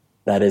one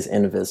that is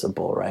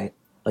invisible, right?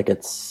 Like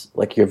it's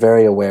like you're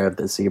very aware of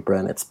the zebra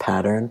and its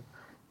pattern,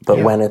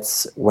 but when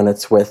it's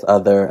with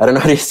other, I don't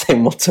know how to say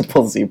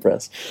multiple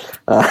zebras.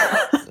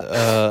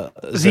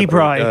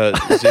 Zebra.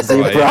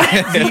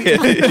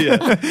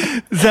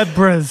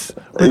 Zebras.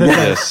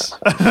 Yes.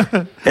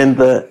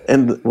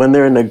 When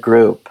they're in a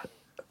group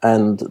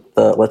and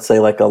let's say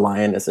like a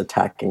lion is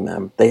attacking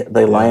them,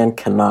 the lion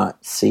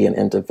cannot see an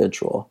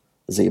individual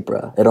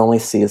zebra. It only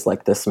sees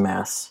like this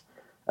mass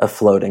of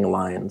floating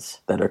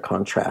lines that are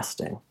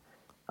contrasting.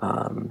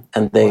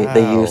 And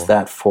they use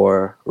that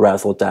for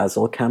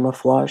razzle-dazzle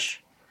camouflage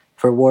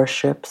for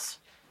warships.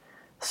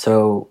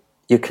 So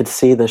you could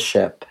see the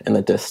ship in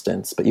the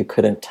distance, but you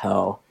couldn't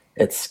tell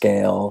its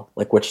scale,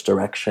 like which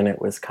direction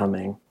it was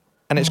coming.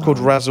 And it's called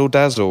Razzle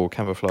Dazzle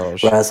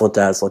camouflage. Razzle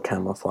Dazzle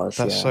camouflage.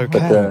 That's yeah. so But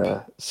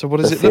camp. So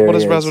what does what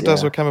does Razzle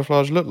Dazzle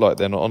camouflage look like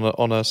then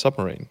on a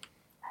submarine?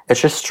 It's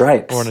just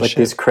stripes, Or on a like ship?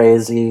 these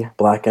crazy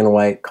black and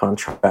white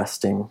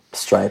contrasting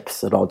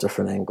stripes at all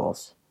different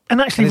angles. And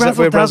actually, And is that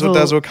where Razzle Razzle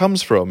Dazzle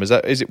comes from? Is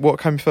it what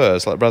came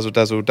first, like Razzle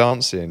Dazzle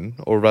dancing,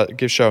 or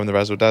showing the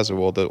Razzle Dazzle,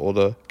 or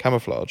the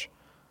camouflage?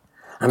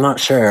 I'm not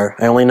sure.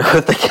 I only know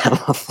the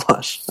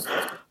camouflage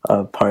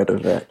part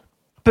of it.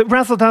 But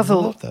Razzle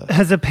Dazzle love that.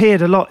 has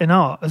appeared a lot in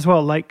art as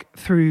well, like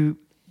through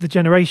the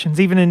generations,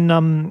 even in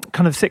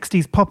kind of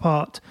 60s pop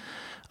art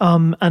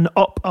and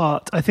op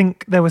art. I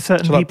think there were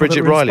certain So like people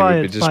Bridget that were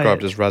Riley would be inspired by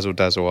described it. as Razzle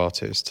Dazzle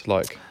artist,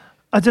 like.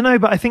 I don't know,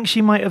 but I think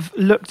she might have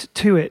looked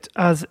to it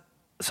as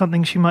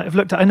something she might have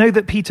looked at. I know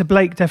that Peter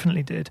Blake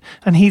definitely did,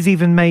 and he's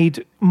even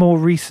made more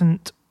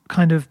recent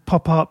kind of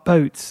pop art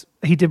boats.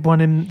 He did one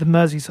in the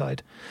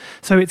Merseyside.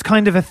 So it's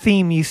kind of a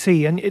theme you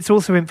see, and it's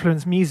also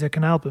influenced music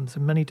and albums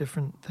and many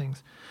different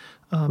things.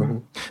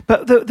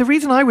 But the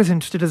reason I was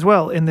interested as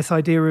well in this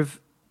idea of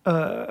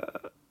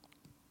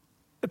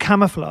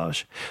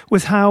camouflage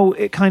was how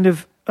it kind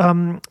of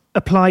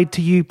applied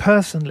to you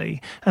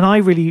personally. And I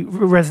really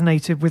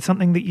resonated with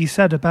something that you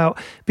said about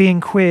being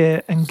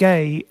queer and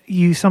gay.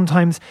 You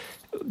sometimes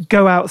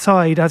go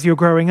outside as you're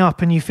growing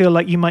up and you feel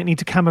like you might need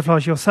to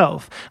camouflage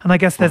yourself. And I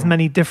guess there's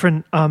many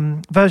different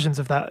versions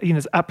of that, you know,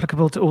 it's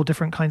applicable to all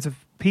different kinds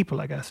of people,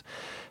 I guess.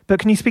 But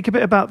can you speak a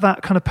bit about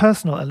that kind of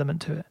personal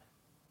element to it?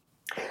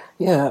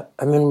 Yeah,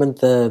 I mean,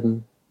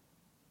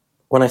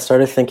 when I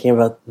started thinking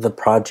about the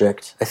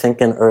project, I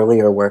think in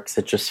earlier works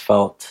it just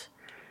felt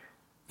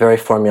very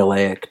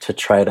formulaic to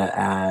try to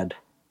add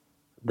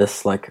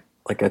this like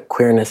a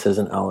queerness as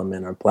an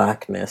element, or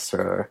blackness,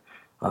 or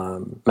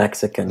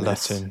Mexicanness.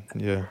 Latin,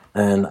 yeah.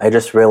 And I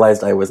just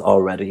realized I was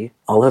already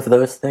all of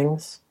those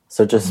things.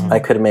 So just I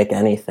could make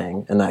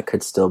anything, and that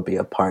could still be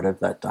a part of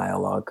that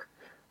dialogue.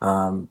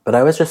 But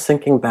I was just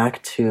thinking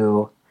back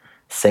to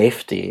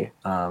safety,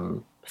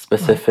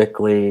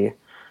 specifically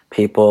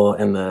people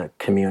in the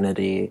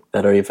community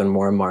that are even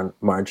more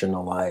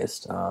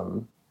marginalized.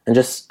 And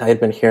just I had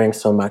been hearing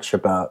so much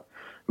about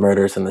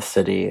murders in the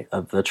city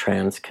of the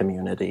trans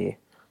community.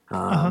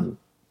 And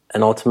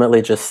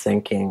ultimately just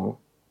thinking,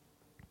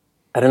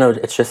 I don't know,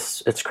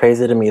 it's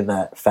crazy to me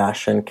that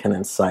fashion can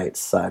incite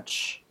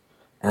such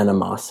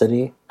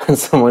animosity in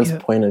someone's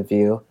point of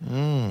view.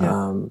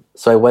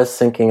 So I was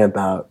thinking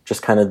about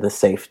just kind of the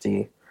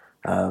safety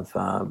of,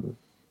 I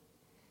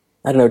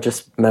don't know,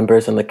 just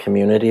members in the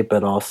community,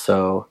 but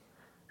also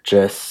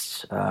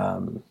just,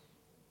 there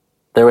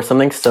was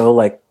something so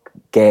like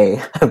gay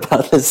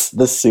about this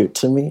suit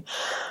to me,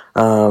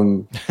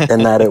 and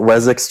that it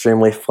was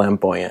extremely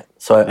flamboyant.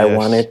 So I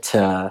wanted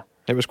to...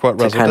 It was quite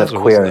razzle kind of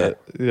dazzle, queer wasn't it?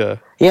 Yeah.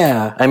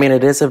 Yeah, I mean,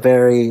 it is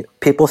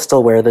people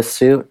still wear the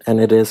suit,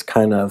 and it is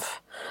kind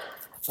of,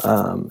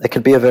 it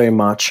could be a very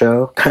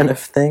macho kind of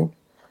thing.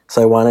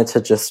 So I wanted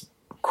to just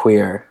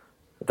queer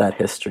that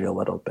history a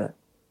little bit.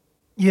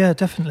 Yeah,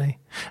 definitely.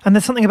 And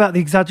there's something about the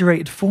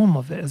exaggerated form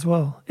of it as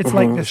well. It's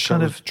like this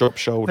kind of drop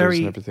shoulders very,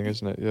 and everything,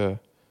 isn't it? Yeah.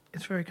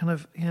 It's very kind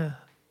of,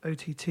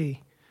 OTT.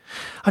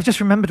 I've just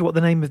remembered what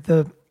the name of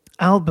the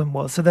album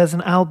was. So there's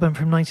an album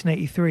from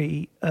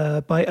 1983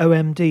 by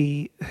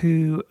OMD,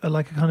 who are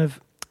like a kind of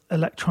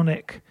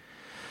electronic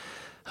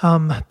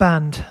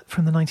band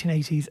from the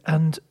 1980s,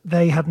 and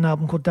they had an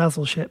album called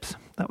Dazzle Ships.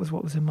 That was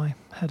what was in my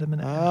head a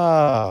minute ago.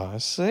 Ah, I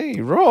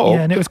see. Rob.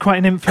 Yeah, and it was quite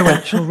an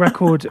influential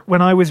record.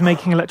 When I was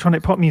making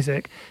electronic pop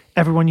music,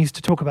 everyone used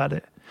to talk about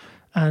it.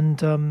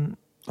 And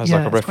As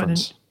yeah, like a it's quite an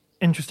reference.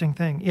 interesting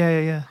thing.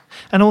 Yeah.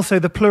 And also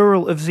the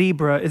plural of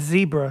zebra is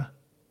zebra.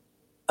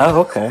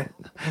 Oh, okay.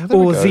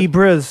 Or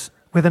zebras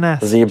with an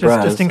S.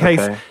 Zebras,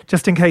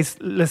 just in case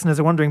listeners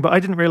are wondering. But I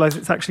didn't realize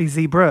it's actually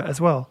zebra as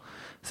well.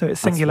 So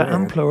it's singular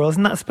and plural.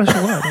 Isn't that a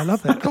special word? I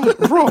love it.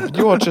 God, Rob,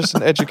 you are just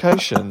an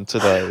education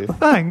today.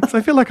 Thanks.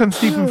 I feel like I'm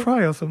Stephen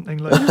Fry or something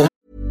like that.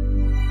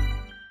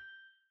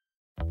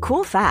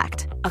 Cool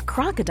fact, a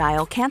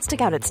crocodile can't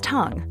stick out its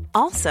tongue.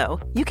 Also,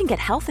 you can get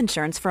health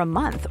insurance for a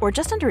month or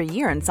just under a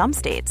year in some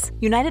states.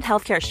 United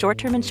Healthcare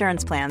short-term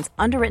insurance plans,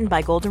 underwritten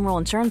by Golden Rule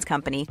Insurance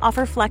Company,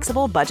 offer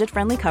flexible,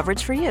 budget-friendly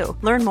coverage for you.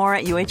 Learn more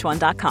at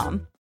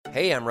uh1.com.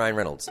 Hey, I'm Ryan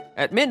Reynolds.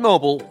 At Mint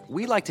Mobile,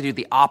 we like to do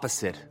the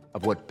opposite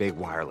of what Big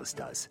Wireless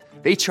does.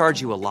 They charge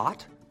you a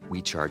lot,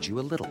 we charge you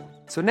a little.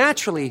 So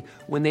naturally,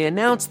 when they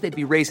announced they'd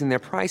be raising their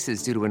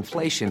prices due to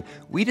inflation,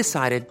 we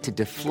decided to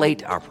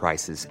deflate our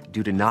prices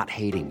due to not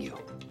hating you.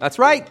 That's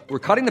right. We're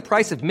cutting the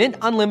price of Mint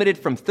Unlimited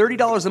from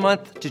 $30 a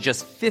month to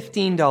just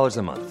 $15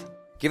 a month.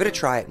 Give it a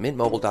try at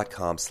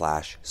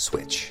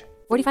mintmobile.com/switch.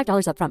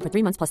 $45 up front for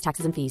 3 months plus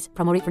taxes and fees.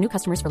 Promo rate for new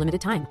customers for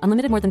limited time.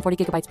 Unlimited more than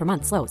 40 gigabytes per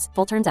month. Slows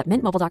full terms at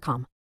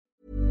mintmobile.com.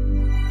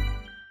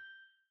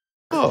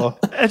 Oh.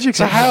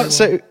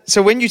 Education.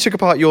 So when you took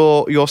apart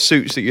your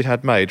suits that you'd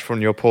had made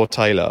from your poor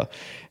tailor,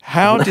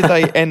 how did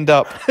they end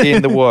up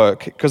in the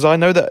work? Because I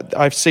know that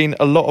I've seen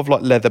a lot of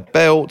like leather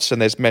belts,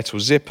 and there's metal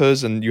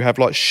zippers, and you have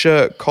like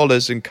shirt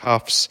collars and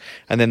cuffs,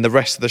 and then the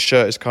rest of the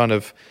shirt is kind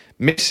of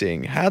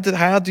missing. How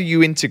do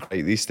you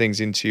integrate these things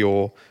into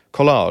your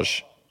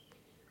collage?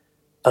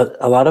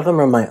 A lot of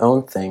them are my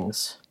own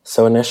things.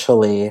 So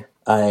initially,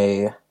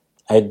 I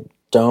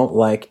don't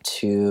like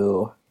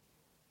to.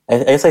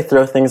 I guess I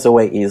throw things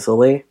away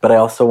easily, but I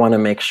also want to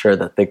make sure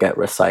that they get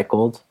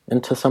recycled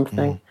into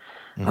something.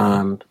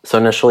 So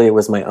initially, it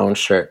was my own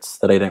shirts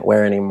that I didn't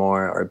wear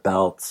anymore, or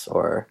belts,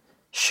 or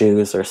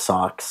shoes, or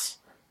socks,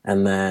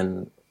 and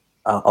then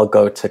I'll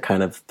go to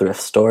kind of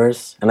thrift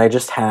stores, and I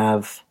just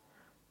have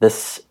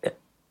this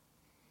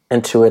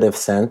intuitive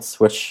sense,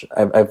 which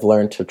I've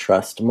learned to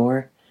trust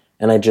more,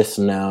 and I just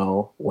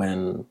know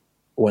when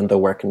the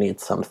work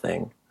needs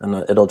something, and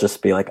it'll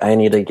just be like, I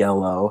need a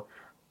yellow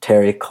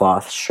terry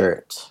cloth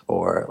shirt,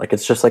 or like,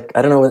 it's just like,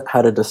 I don't know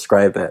how to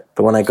describe it,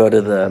 but when I go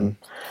to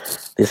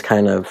these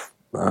kind of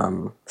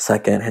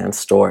secondhand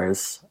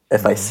stores,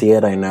 if I see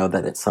it, I know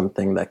that it's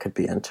something that could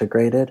be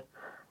integrated.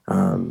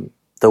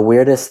 The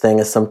weirdest thing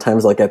is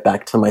sometimes I'll get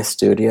back to my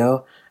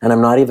studio and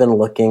I'm not even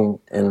looking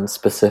in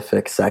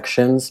specific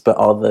sections, but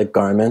all the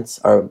garments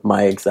are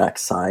my exact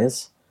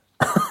size.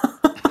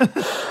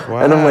 Wow.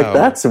 And I'm like,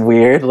 that's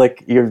weird.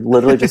 Like, you're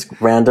literally just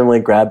randomly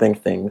grabbing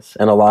things,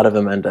 and a lot of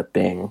them end up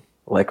being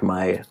like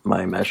my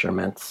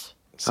measurements.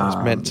 So it's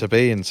meant to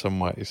be in some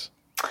ways.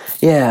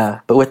 Yeah,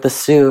 but with the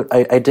suit,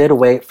 I did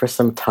wait for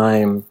some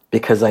time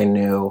because I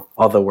knew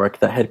all the work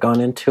that had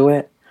gone into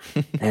it.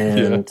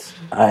 And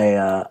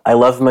I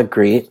love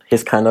Magritte.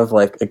 He's kind of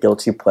like a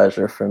guilty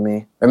pleasure for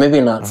me. Or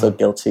maybe not so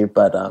guilty,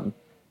 but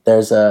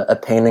there's a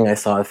painting I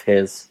saw of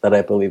his that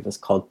I believe is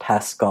called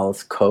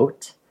Pascal's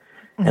Coat.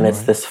 And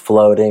it's this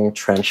floating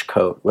trench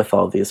coat with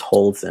all these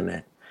holes in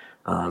it.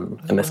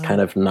 And this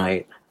kind of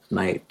night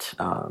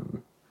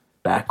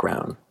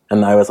background.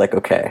 And I was like,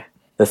 okay,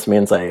 this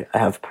means I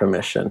have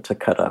permission to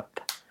cut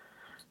up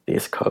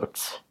these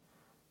coats.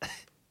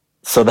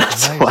 So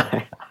that's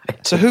why.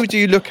 So who do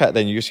you look at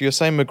then? You're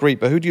saying Magritte,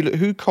 but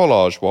who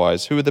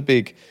collage-wise, who are the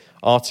big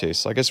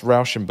artists? I guess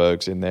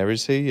Rauschenberg's in there,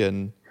 is he?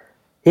 And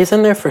he's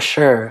in there for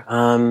sure.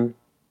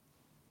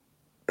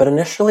 But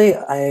initially,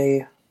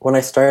 when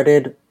I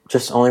started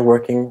just only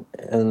working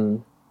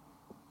in,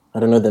 I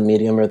don't know, the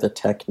medium or the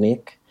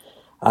technique,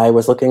 I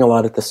was looking a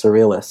lot at the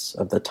surrealists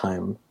of the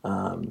time.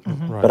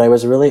 But I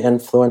was really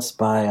influenced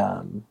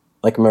by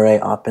like Murray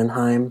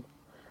Oppenheim.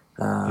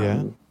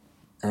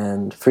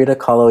 And Frida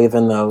Kahlo,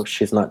 even though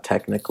she's not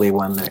technically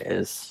one, there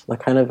is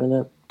like kind of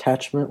an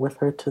attachment with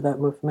her to that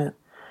movement.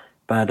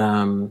 But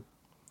I'm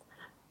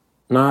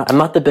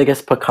not the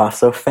biggest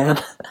Picasso fan,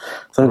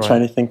 so I'm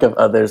trying to think of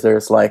others.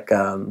 There's like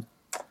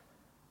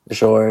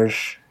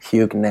Georges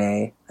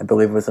Huguenet, I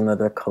believe, was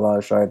another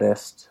collage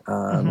artist.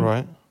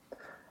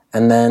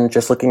 And then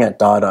just looking at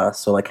Dada,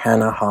 so like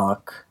Hannah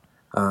Hawk,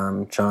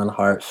 John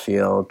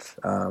Hartfield,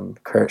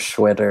 Kurt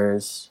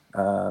Schwitters,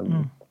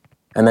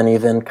 and then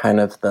even kind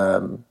of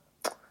the,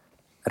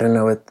 I don't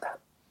know,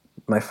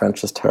 my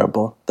French is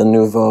terrible, the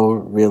Nouveau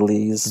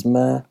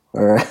Realisme,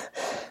 or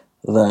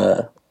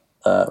there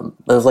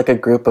was like a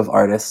group of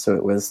artists, so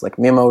it was like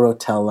Mimo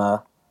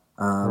Rotella,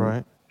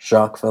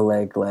 Jacques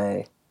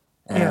Vallée,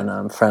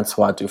 and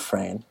Francois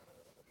Dufresne.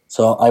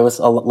 So I was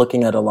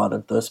looking at a lot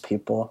of those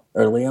people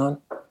early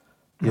on.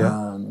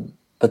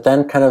 But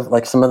then kind of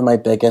like some of my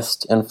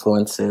biggest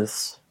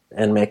influences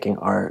in making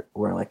art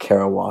were like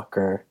Kara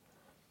Walker,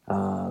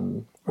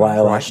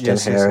 Lyle Ashton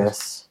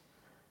Harris,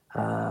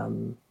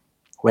 Wangechi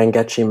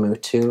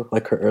Mutu,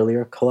 like her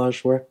earlier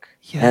collage work,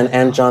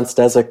 and John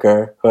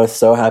Stezeker, who I was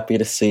so happy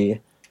to see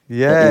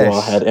that you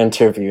all had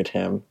interviewed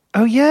him.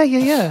 Oh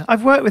yeah.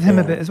 I've worked with him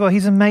a bit as well.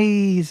 He's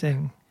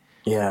amazing.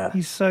 Yeah,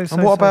 he's so.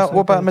 And what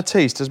about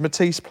Matisse? Does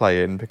Matisse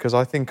play in? Because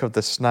I think of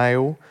the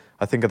snail.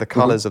 I think of the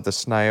colours of the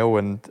snail,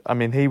 and I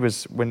mean, he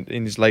was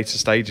in his later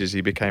stages,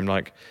 he became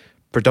like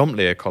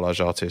predominantly a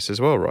collage artist as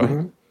well,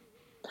 right?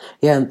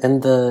 Yeah,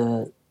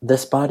 and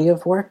this body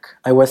of work,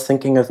 I was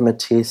thinking of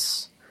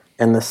Matisse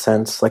in the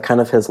sense, like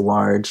kind of his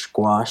large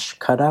gouache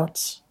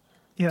cutouts.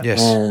 Yeah.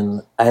 Yes.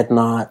 And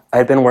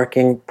I'd been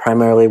working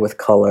primarily with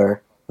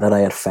color that I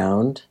had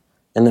found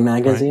in the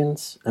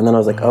magazines, and then I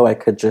was like, I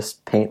could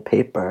just paint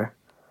paper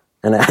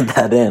and add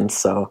that in.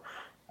 So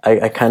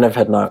I kind of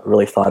had not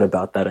really thought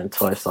about that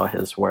until I saw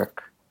his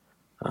work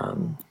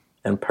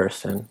in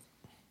person.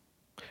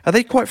 Are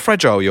they quite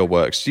fragile, your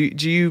works? Do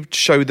you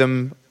show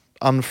them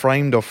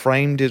unframed or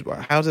framed?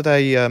 How do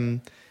they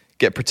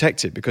get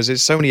protected? Because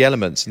there's so many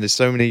elements and there's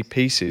so many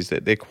pieces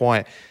that they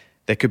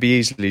could be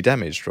easily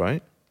damaged,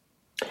 right?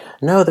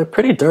 No, they're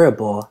pretty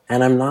durable,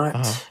 and I'm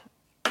not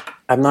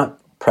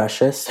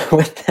precious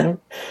with them.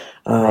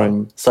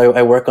 So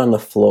I work on the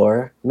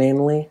floor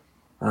mainly.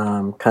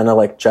 Kind of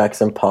like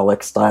Jackson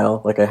Pollock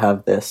style. Like I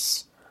have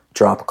this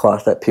drop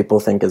cloth that people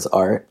think is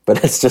art,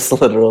 but it's just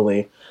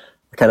literally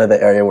kind of the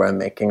area where I'm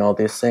making all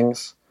these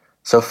things.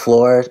 So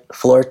floor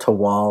to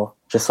wall,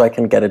 just so I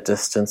can get a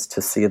distance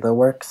to see the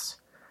works.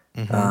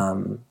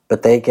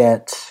 But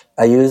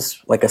I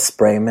use like a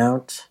spray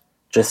mount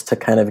just to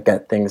kind of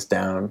get things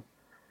down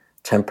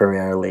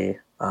temporarily.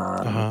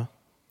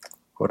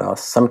 What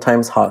else?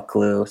 Sometimes hot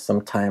glue,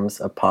 sometimes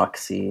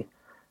epoxy.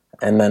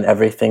 and then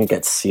everything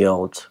gets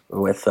sealed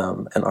with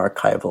an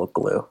archival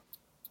glue.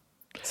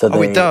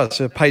 So it does.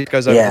 So a page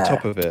goes over the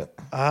top of it.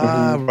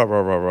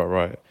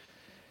 Right.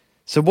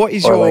 So what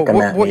is or your like a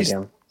matte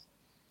medium.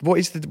 What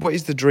is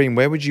the dream?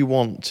 Where would you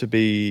want to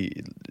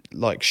be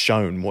like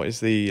shown? What is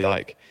the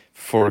like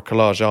for a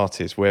collage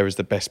artist? Where is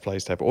the best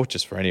place to have, or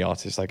just for any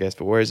artist, I guess?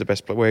 But where is the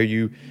best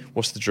place?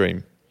 What's the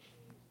dream?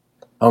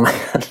 Oh my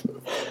God,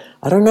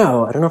 I don't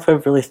know. I don't know if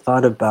I've really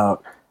thought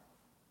about.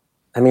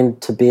 I mean,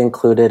 to be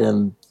included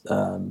in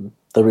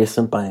the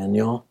recent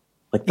biennial,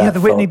 like that. Yeah,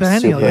 the Whitney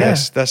Biennial.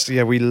 Yes,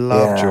 we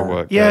loved your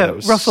work. Yeah, that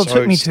was Russell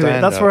took me to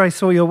it. That's where I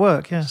saw your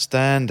work. Yeah,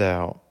 stand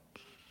out.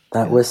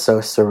 That was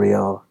so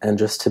surreal, and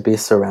just to be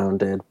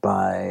surrounded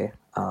by,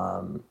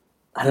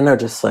 I don't know,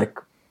 just like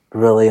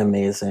really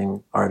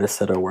amazing artists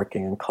that are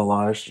working in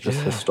collage,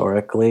 just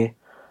historically.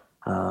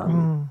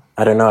 I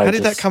don't know. How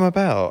did that come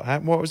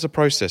about? What was the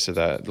process of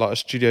that? Like a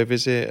studio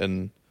visit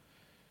and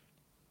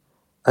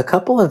a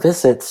couple of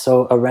visits.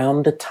 So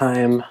around the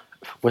time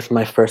with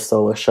my first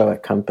solo show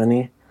at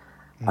Company,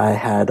 I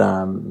had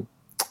I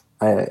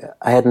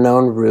had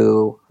known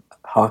Rue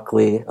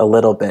Hockley a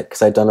little bit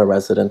because I'd done a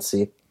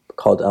residency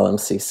called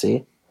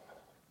LMCC,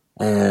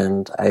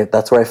 and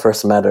that's where I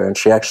first met her. And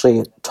she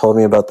actually told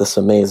me about this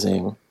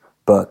amazing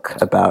book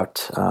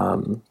about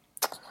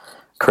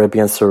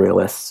Caribbean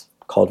surrealists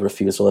called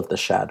 "Refusal of the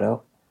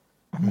Shadow,"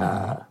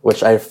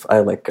 which I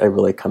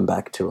really come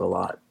back to a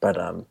lot. But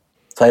so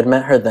I had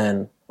met her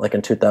then, like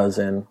in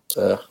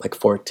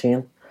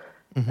 2014,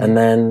 and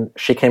then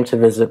she came to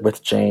visit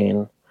with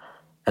Jane,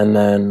 and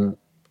then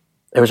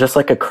it was just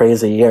like a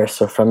crazy year.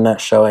 So from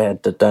that show, I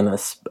had done a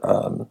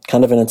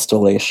kind of an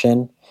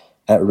installation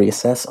at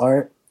Recess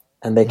Art,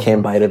 and they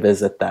came by to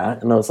visit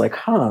that, and I was like,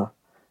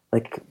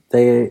 like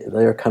they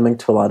are coming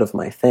to a lot of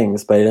my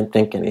things, but I didn't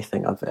think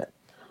anything of it.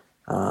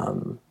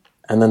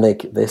 And then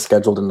they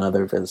scheduled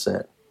another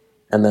visit,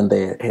 and then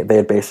they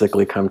had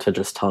basically come to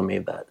just tell me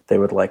that they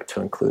would like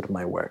to include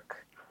my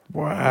work.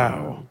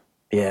 Wow.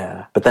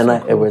 Yeah, but then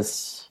it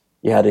was,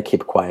 you had to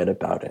keep quiet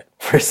about it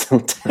for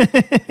some time.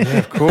 Yeah,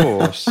 of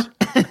course.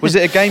 Was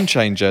it a game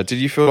changer? Did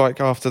you feel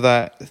like after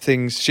that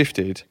things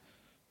shifted?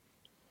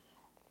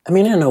 I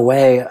mean, in a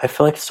way, I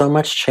feel like so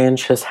much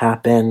change has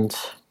happened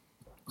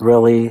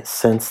really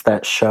since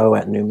that show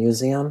at New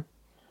Museum.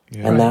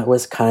 Yeah. And that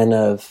was kind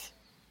of,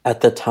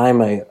 at the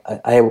time,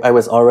 I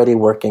was already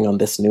working on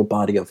this new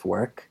body of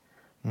work,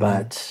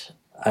 but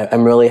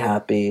I'm really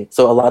happy.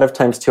 So a lot of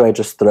times, too, I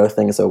just throw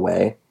things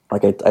away.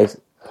 Like I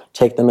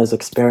take them as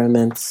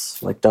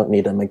experiments, like don't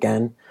need them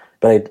again.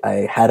 But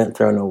I hadn't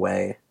thrown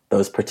away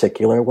those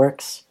particular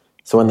works.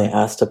 So when they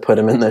asked to put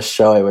them in this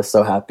show, I was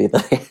so happy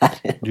that I had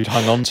it. You'd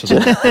hung on to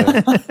them.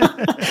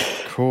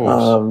 Of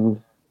course.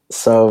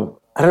 So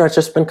I don't know, it's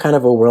just been kind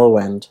of a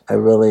whirlwind. I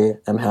really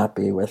am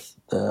happy with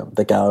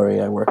the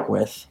gallery I work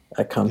with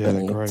at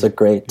Company. Yeah, it's a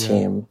great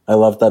team. I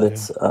love that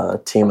it's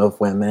a team of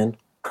women,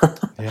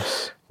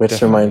 yes, which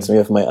definitely reminds me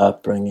of my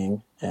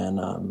upbringing.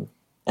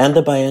 And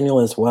the biennial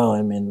as well.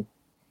 I mean,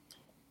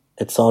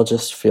 it's all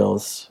just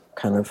feels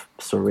kind of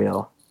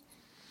surreal.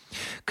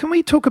 Can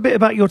we talk a bit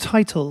about your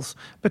titles?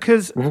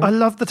 Because I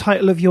love the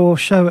title of your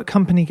show at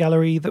Company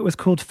Gallery that was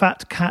called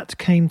Fat Cat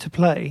Came to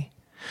Play.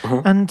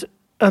 And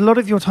a lot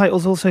of your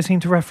titles also seem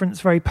to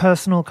reference very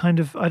personal kind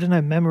of, I don't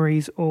know,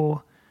 memories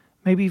or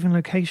maybe even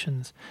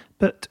locations.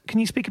 But can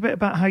you speak a bit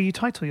about how you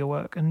title your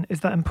work? And is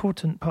that an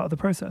important part of the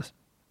process?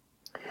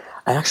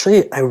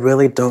 I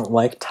really don't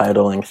like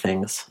titling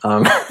things.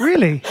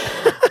 Really?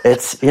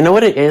 It's, you know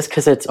what it is?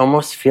 Because it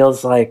almost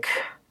feels like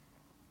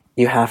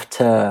you have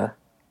to,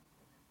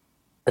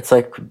 it's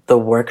like the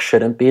work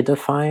shouldn't be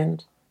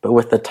defined, but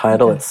with the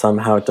title, it's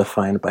somehow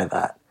defined by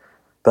that.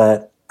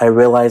 But I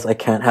realize I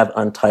can't have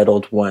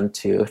untitled 1,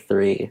 2,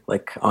 3,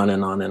 like on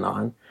and on and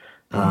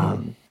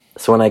on.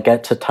 So when I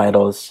get to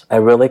titles, I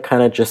really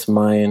kind of just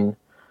mine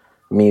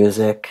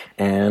music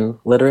and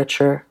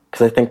literature,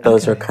 because I think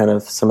those are kind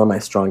of some of my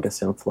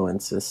strongest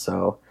influences.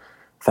 So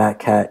Fat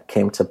Cat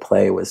Came to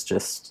Play was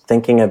just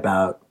thinking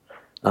about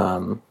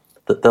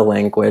the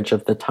language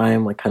of the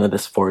time, like kind of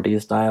this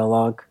 40s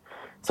dialogue.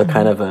 So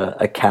kind of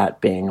a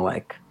cat being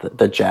like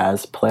the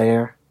jazz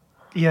player.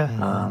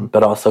 Yeah.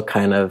 But also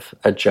kind of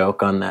a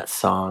joke on that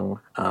song,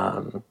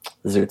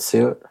 Zoot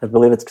Suit. I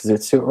believe it's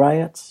Zoot Suit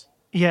Riots.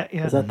 Yeah.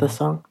 Is that the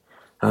song?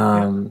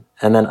 And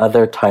then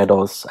other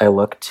titles, I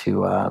look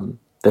to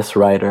this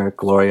writer,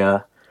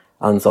 Gloria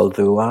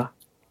Anzaldúa,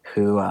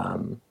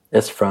 who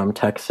is from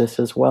Texas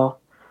as well,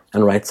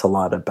 and writes a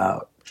lot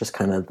about just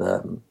kind of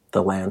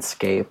the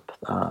landscape,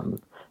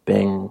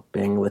 being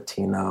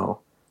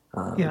Latino,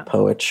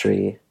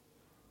 poetry,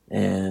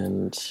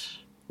 and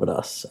what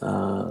else?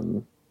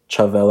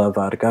 Chavela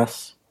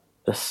Vargas,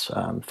 this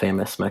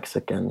famous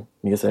Mexican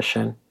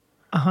musician.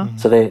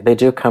 So they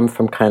do come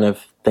from kind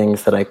of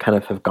things that I kind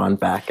of have gone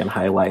back and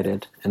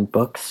highlighted in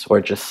books or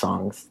just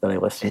songs that I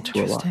listen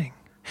to a lot.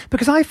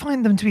 Because I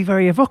find them to be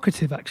very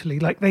evocative, actually.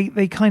 Like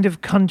they kind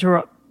of conjure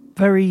up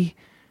very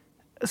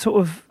sort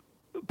of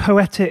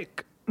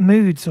poetic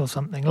moods or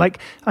something. Like,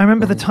 I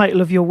remember the title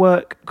of your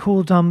work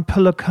called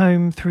Pull a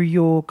Comb Through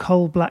Your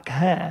Coal Black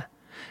Hair,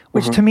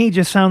 which to me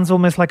just sounds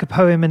almost like a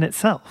poem in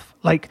itself.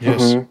 Like,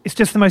 it's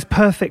just the most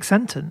perfect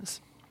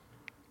sentence.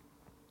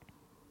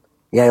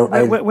 Yeah,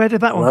 where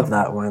did that one come from? I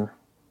love that one.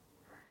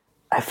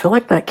 I feel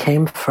like that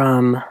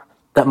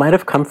might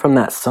have come from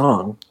that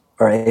song,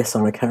 or a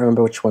song. I can't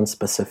remember which one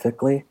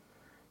specifically.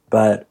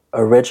 But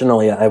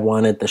originally, I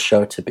wanted the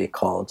show to be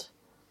called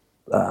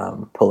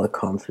Pull a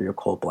Comb Through Your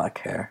Coal Black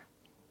Hair.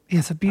 Yeah,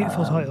 it's a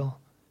beautiful title.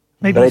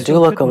 Maybe but I do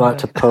look a lot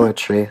to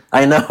poetry.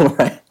 I know,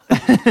 right?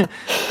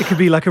 It could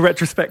be like a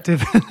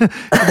retrospective in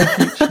the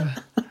future.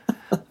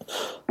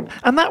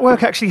 And that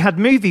work actually had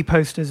movie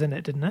posters in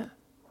it, didn't it?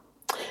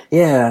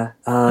 Yeah.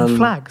 And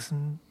flags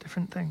and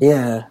different things.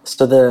 Yeah.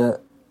 So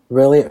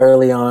really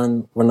early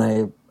on in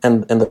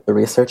the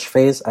research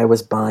phase, I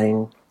was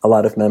buying a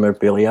lot of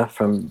memorabilia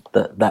from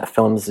that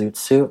film Zoot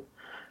Suit,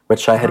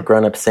 which I had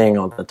grown up saying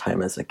all the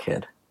time as a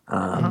kid.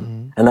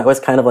 And that was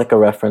kind of like a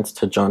reference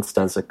to John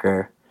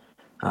Steziger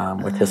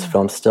with his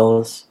film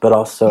stills. But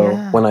also,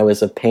 when I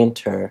was a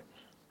painter,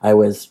 I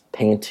was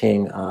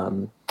painting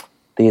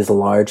these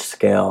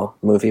large-scale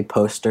movie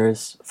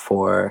posters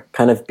for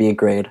kind of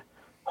B-grade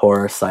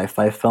horror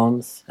sci-fi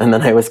films. And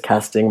then I was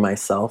casting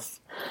myself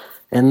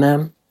in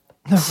them.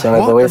 So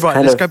I've always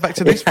let's go back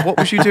to this. What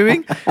was you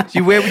doing?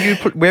 Where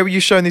were you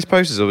showing these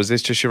posters, or was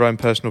this just your own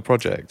personal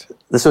project?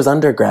 This was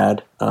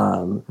undergrad.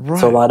 So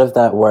a lot of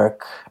that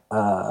work,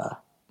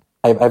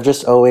 I've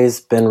just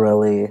always been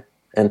really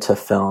into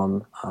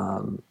film.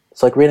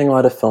 So like reading a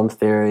lot of film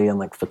theory and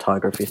like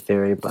photography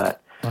theory,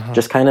 but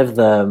just kind of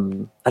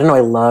I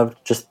loved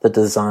just the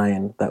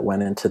design that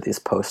went into these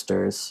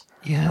posters.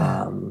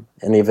 Yeah.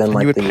 And even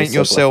you would paint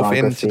yourself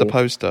into the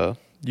poster.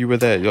 You were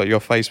there. Your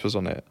face was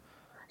on it.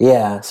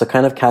 Yeah, so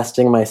kind of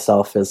casting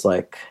myself as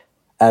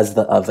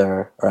the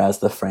other, or as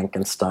the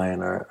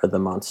Frankenstein, or the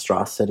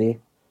monstrosity.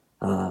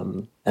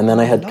 And then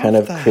I had kind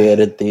of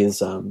created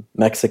these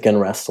Mexican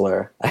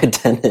wrestler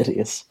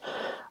identities.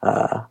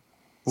 So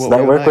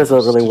that work was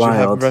really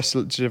wild.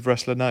 Did you have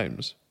wrestler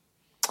names?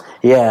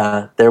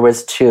 Yeah, there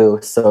was two.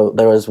 So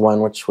there was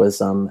one which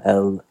was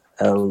El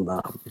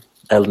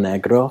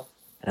Negro,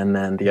 and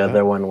then the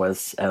other one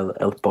was El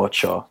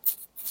Pocho.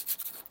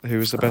 Who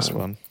was the best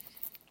one?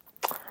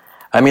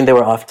 I mean, they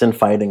were often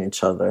fighting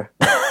each other.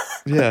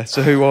 Yeah,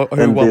 so who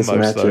won most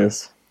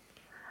matches?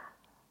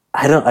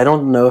 Though? I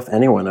don't know if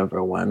anyone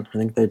ever won. I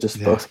think they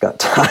just both got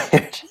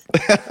tired.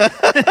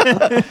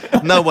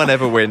 No one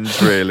ever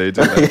wins, really,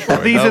 do they?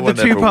 These are the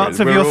two parts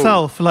of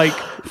yourself, like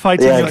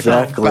fighting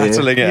yourself.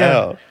 Battling it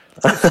out.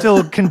 It's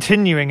still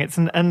continuing. It's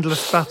an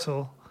endless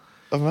battle.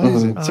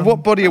 Amazing. So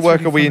what body of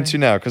work are we into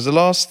now? Because the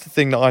last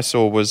thing that I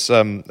saw was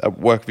a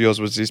work of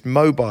yours was this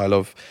mobile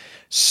of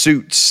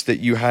suits that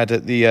you had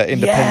at the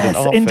Independent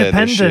Art Fair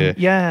this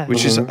year,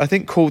 which is I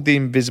think called The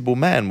Invisible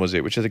Man, was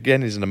it? Which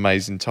again is an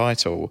amazing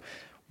title.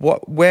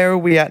 Where are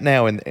we at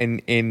now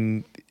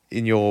in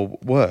your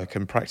work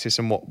and practice,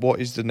 and what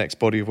is the next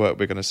body of work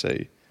we're going to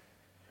see?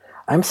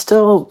 I'm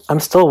still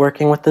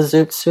working with the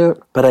Zoot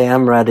Suit, but I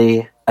am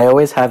ready. I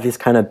always have these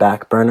kind of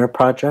back burner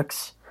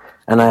projects,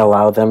 and I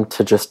allow them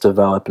to just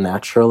develop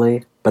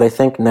naturally. But I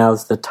think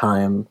now's the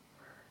time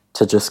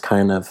to just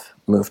kind of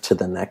move to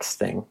the next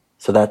thing.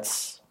 So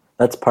that's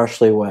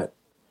partially what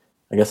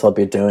I guess I'll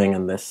be doing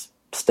in this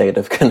state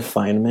of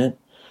confinement.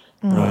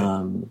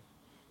 Right.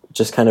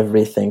 Just kind of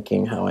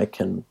rethinking how I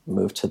can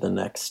move to the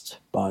next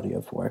body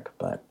of work.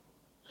 But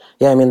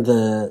yeah, I mean,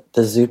 the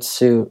Zoot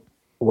Suit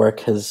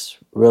work has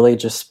really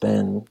just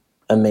been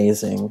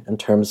amazing in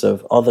terms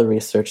of all the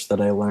research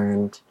that I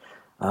learned.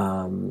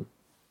 And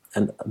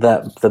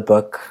that the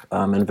book,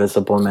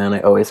 Invisible Man, I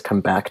always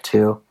come back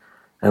to.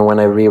 And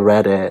when I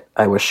reread it,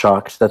 I was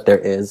shocked that there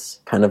is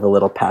kind of a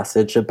little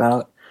passage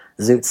about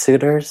Zoot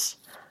Suiters.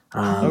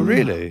 Oh,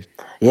 really?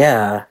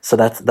 Yeah. So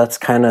that's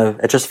kind of,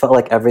 it just felt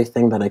like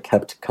everything that I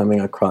kept coming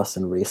across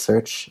in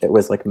research, it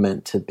was like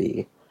meant to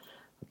be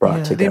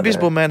brought together. The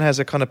Invisible Man has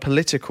a kind of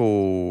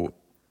political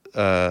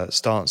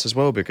stance as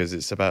well, because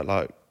it's about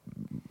like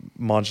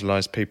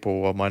marginalized people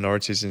or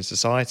minorities in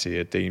society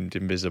are deemed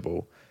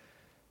invisible.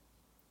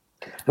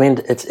 I mean,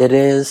 it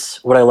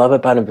is what I love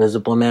about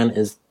Invisible Man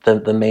is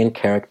the main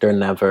character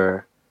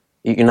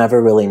you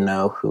never really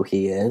know who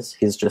he is.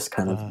 He's just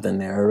kind of the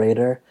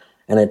narrator,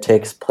 and it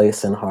takes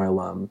place in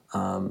Harlem.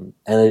 And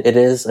it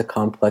is a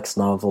complex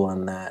novel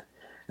in that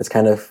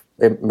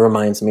it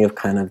reminds me of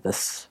kind of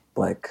this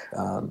like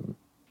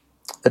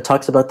it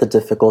talks about the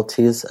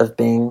difficulties of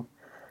being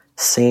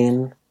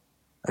seen,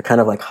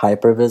 kind of like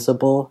hyper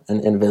visible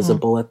and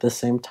invisible at the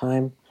same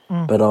time.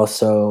 But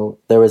also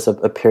there was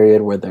a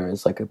period where there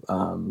was like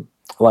a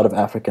lot of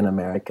African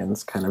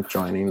Americans kind of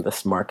joining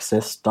this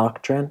Marxist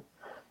doctrine.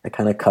 It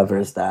kind of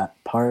covers that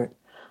part.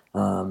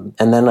 And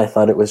then I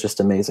thought it was just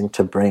amazing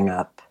to bring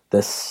up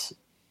this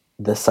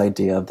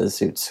idea of the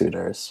Zoot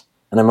Suiters.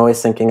 And I'm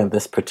always thinking of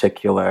this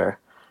particular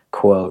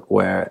quote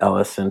where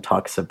Ellison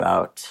talks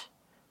about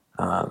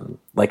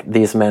like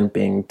these men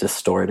being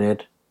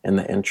distorted in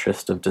the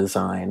interest of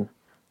design.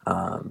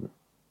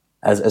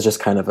 as just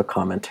kind of a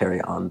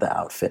commentary on the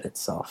outfit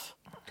itself.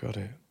 Got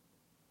it.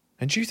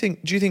 And do you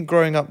think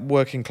growing up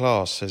working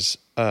class has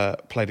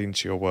played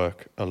into your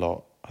work a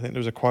lot? I think there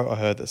was a quote I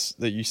heard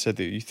that you said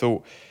that you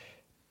thought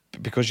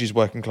because she's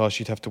working class,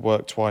 you'd have to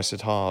work twice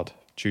as hard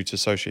due to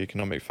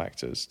socioeconomic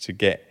factors to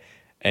get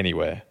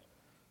anywhere.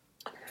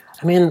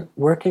 I mean,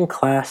 working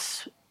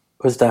class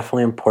was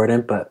definitely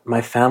important, but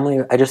my family,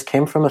 I just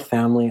came from a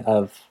family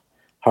of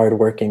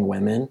hardworking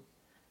women.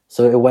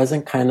 So it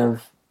wasn't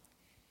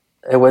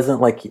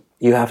like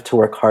you have to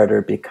work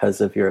harder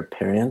because of your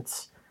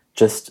appearance.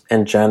 Just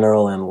in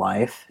general in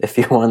life, if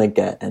you want to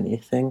get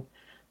anything,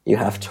 you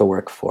have to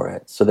work for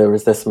it. So there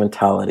was this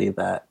mentality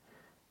that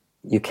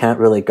you can't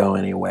really go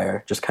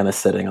anywhere just kind of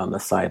sitting on the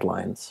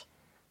sidelines.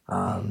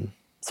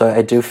 So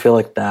I do feel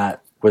like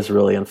that was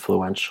really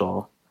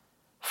influential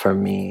for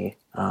me.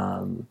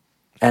 And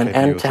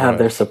to have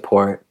their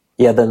support.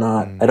 Yeah, they're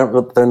not,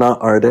 they're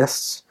not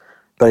artists,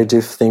 but I do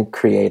think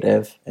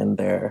creative in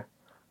their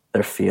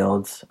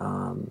fields.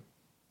 And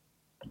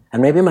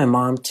maybe my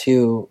mom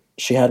too,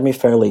 she had me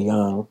fairly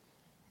young.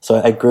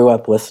 So I grew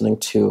up listening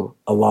to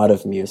a lot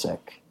of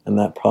music, and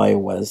that probably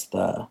was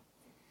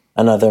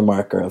another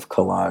marker of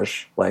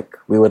collage. Like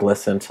we would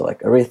listen to like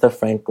Aretha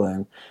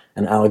Franklin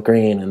and Al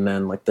Green, and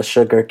then like the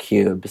Sugar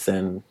Cubes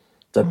and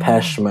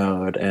Depeche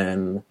Mode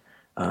and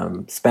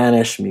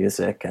Spanish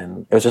music,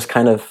 and it was just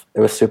it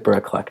was super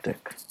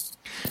eclectic.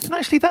 And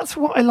actually, that's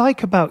what I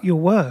like about your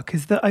work,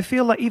 is that I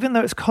feel like even though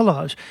it's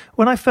collage,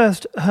 when I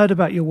first heard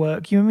about your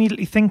work, you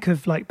immediately think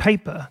of like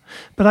paper.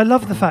 But I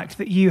love the fact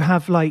that you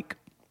have like,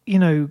 you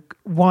know,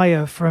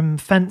 wire from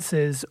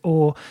fences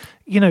or,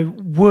 you know,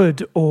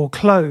 wood or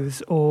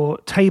clothes or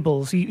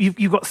tables.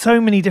 You've got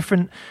so many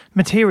different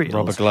materials.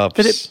 Rubber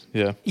gloves,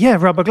 Yeah,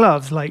 rubber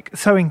gloves, like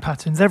sewing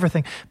patterns,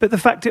 everything. But the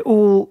fact it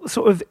all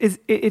sort of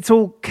it's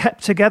all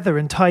kept together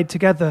and tied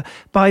together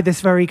by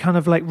this very kind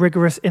of like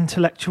rigorous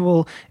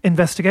intellectual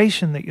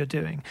investigation that you're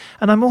doing.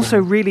 And I'm also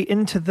really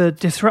into the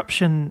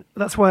disruption.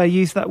 That's why I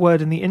used that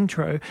word in the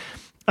intro.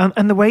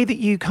 And the way that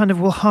you kind of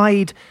will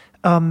hide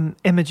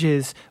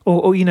images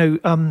or you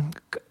know,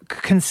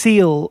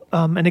 conceal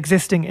an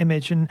existing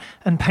image and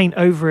paint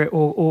over it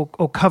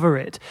or cover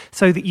it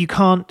so that you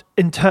can't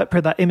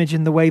interpret that image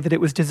in the way that it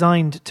was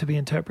designed to be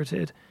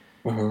interpreted.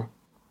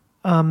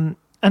 And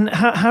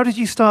how did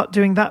you start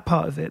doing that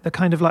part of it? The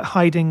kind of like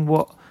hiding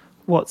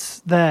what's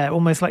there,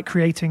 almost like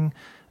creating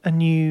a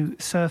new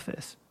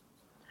surface.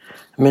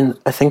 I mean,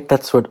 I think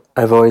that's what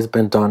I've always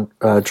been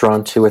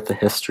drawn to with the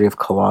history of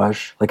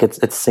collage. Like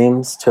it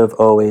seems to have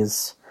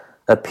always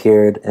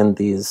appeared in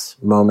these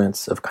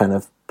moments of kind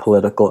of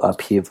political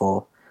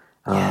upheaval,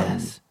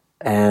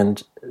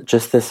 and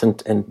just this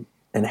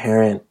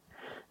inherent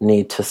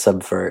need to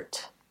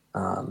subvert.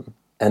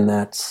 And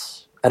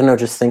that's, I don't know,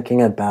 just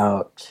thinking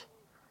about,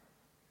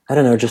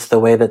 just the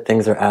way that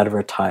things are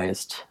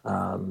advertised.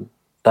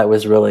 That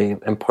was really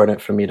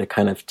important for me to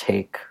kind of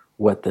take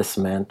what this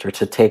meant, or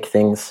to take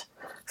things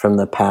from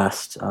the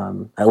past,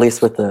 at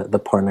least with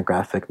the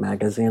pornographic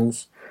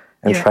magazines,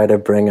 and try to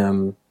bring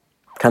them,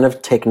 kind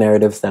of take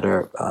narratives that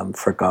are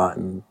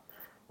forgotten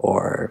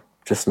or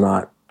just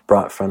not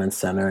brought front and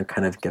center and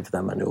kind of give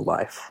them a new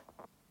life.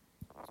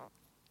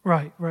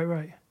 Right.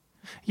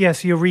 Yeah,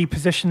 so you're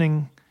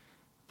repositioning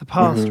the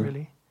past,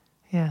 really.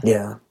 Yeah.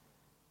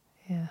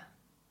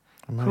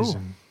 Amazing.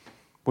 Cool.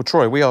 Well,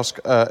 Troy, we ask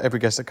every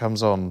guest that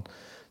comes on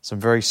some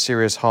very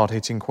serious,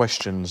 hard-hitting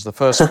questions. The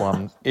first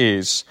one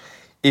is,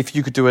 if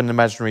you could do an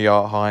imaginary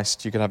art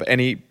heist, you can have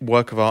any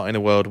work of art in the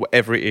world,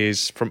 whatever it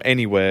is, from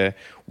anywhere,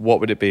 what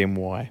would it be and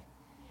why?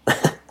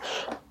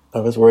 I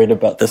was worried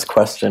about this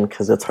question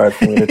because it's hard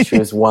for me to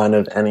choose one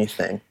of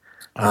anything.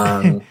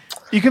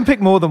 You can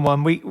pick more than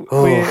one.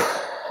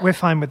 We're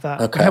fine with that.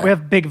 Okay. We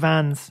have big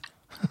vans.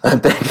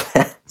 Big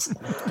fans.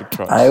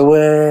 I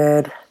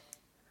would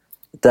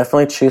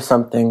definitely choose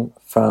something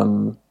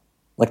from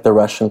like the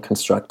Russian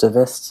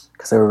constructivists,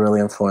 because they were really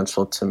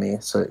influential to me.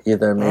 So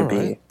either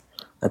maybe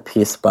a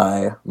piece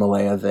by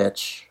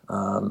Malevich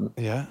or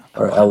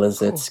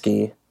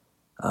Elizitsky.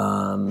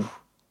 Cool.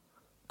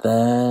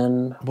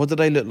 Then... What do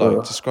they look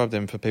like? Describe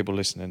them for people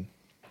listening.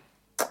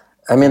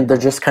 I mean, they're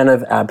just kind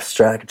of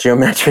abstract,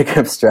 geometric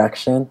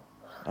abstraction.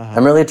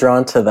 I'm really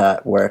drawn to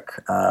that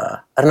work. I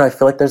don't know, I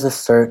feel like there's a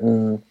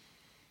certain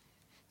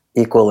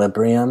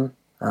equilibrium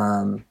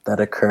that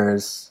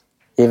occurs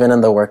even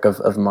in the work of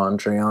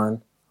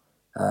Mondrian.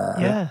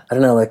 I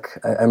don't know, like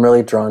I'm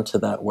really drawn to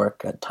that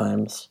work at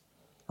times.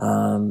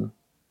 Who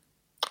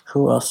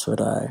else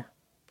would I?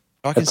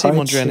 I can see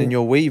Mondrian in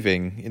your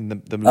weaving, in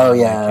the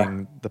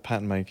making, the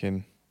pattern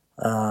making.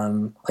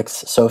 Like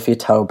Sophie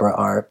Tauber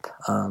Arp.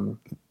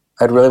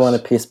 I'd really want a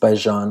piece by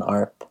Jean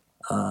Arp.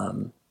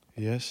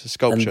 Yes, a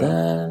sculpture.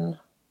 And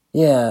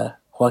then,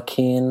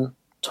 Joaquin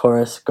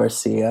Torres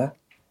Garcia.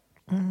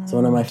 It's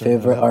one of my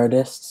favorite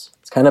artists.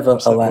 It's kind of a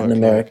Latin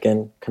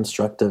American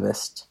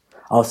constructivist,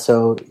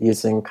 also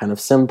using kind of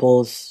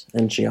symbols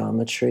and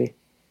geometry.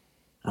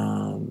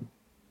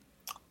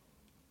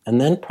 And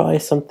then probably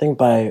something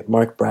by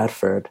Mark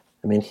Bradford.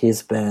 I mean,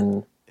 he's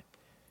been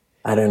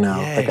I don't know.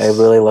 Yes. Like, I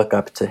really look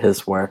up to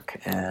his work,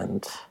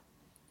 and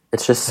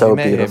it's just so you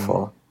met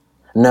beautiful. him?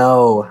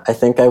 No, I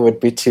think I would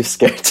be too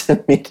scared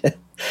to meet him.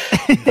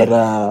 But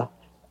I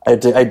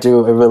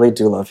really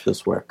do love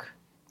his work.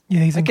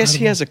 Yeah, he's I guess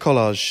he incredible. has a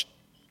collage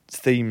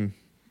theme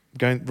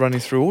running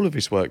through all of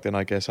his work. Then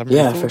I guess I haven't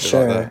Yeah, really for thought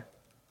of it like sure. that.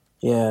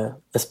 Yeah,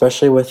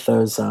 especially with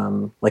those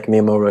like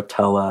Mimo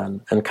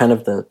Rotella and kind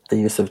of the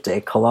use of day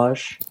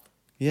collage.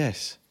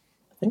 Yes.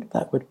 I think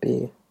that would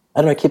be. I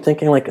don't know. I keep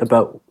thinking like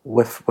about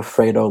with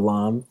Fredo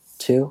Lam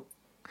too.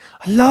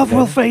 I love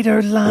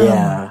Wilfredo Lam.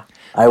 Yeah,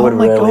 I would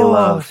my really God.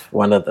 love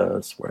one of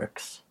those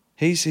works.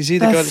 Is he the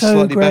They're guy that's so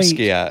slightly great.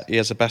 Basquiat? He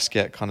has a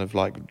Basquiat kind of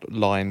like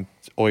line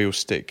oil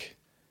stick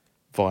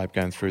vibe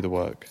going through the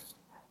work.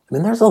 I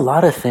mean, there's a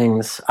lot of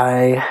things.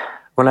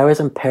 When I was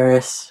in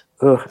Paris,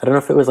 I don't know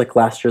if it was like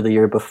last year or the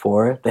year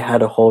before, they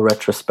had a whole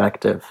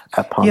retrospective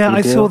at Pompidou. Yeah,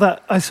 I saw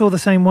that. I saw the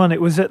same one. It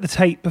was at the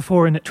Tate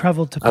before, and it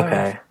travelled to Paris.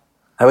 Okay.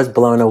 I was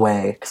blown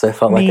away because I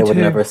felt like Me I would too.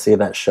 never see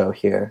that show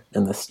here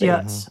in the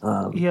Yeah. States.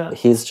 Yeah.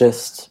 He's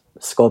just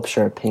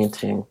sculpture,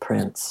 painting,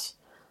 prints.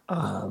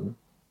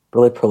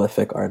 Really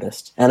prolific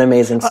artist and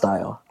amazing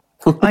style.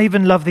 I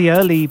even love the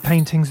early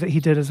paintings that he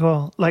did as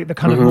well, like the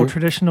kind of Mm-hmm. more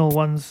traditional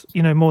ones,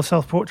 more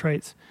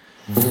self-portraits.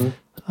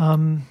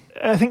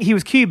 I think he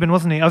was Cuban,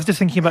 wasn't he? I was just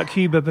thinking about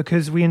Cuba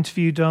because we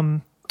interviewed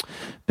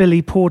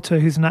Billy Porter,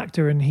 who's an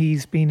actor, and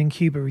he's been in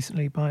Cuba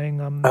recently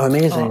buying Oh,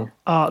 amazing.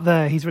 art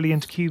there. He's really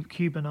into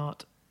Cuban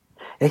art.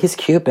 Yeah, he's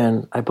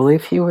Cuban. I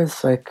believe he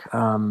was like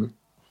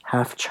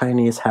half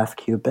Chinese, half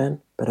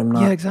Cuban, but I'm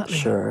not exactly.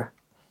 sure.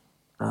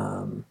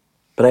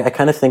 But I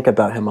kind of think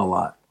about him a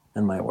lot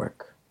in my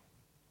work.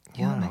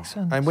 Yeah, that makes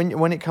sense. And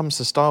when it comes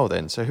to style,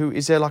 then, so who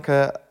is there like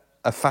a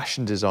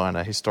fashion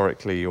designer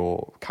historically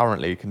or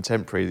currently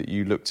contemporary that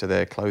you look to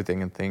their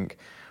clothing and think,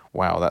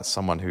 wow, that's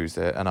someone who's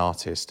an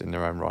artist in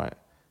their own right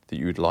that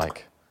you would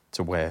like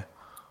to wear?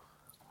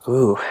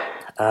 Ooh,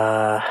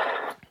 I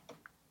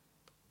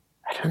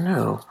don't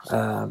know.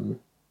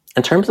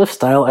 In terms of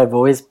style, I've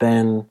always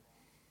been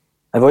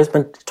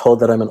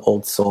told that I'm an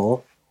old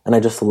soul, and I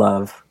just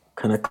love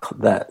kind of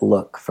that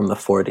look from the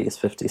 40s,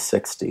 50s,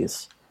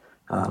 60s.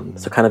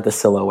 So kind of the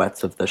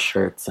silhouettes of the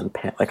shirts and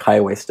like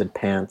high-waisted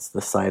pants,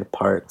 the side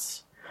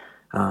parts.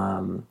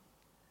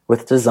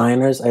 With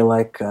designers, I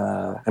like.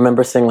 I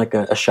remember seeing like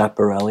a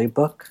Schiaparelli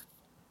book.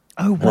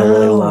 Oh, And I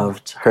really wow.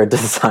 loved her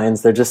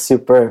designs. They're just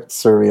super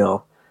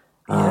surreal.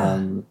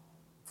 And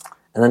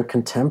then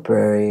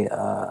contemporary,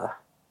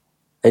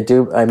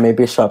 I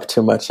maybe shop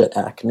too much at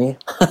Acne.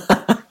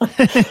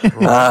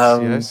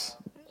 Yes.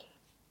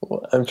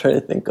 I'm trying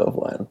to think of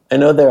one. I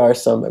know there are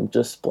some. I'm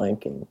just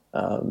blanking.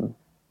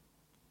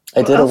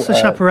 I did Elsa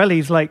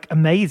Schiaparelli's like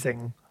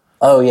amazing.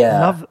 Oh yeah.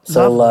 Love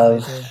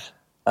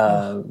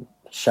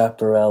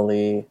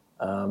Schiaparelli,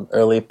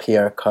 early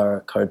Pierre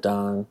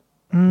Cardin.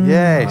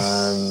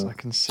 Yes, I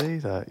can see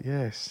that.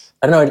 Yes.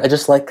 I don't know. I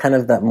just like kind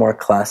of that more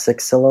classic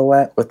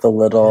silhouette with a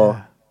little,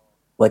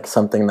 like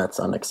something that's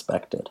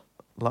unexpected.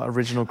 Like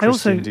original I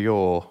also- Christian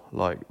Dior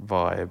like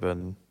vibe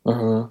and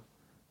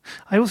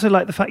I also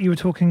like the fact you were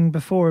talking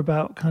before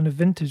about kind of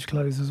vintage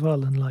clothes as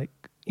well, and like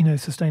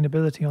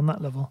sustainability on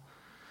that level.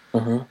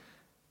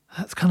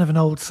 That's kind of an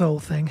old soul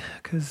thing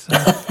because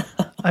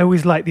I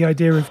always like the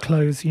idea of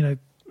clothes,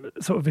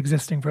 sort of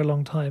existing for a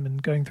long time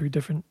and going through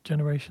different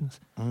generations.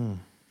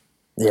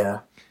 Yeah.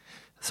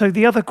 So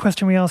the other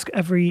question we ask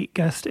every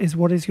guest is,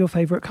 what is your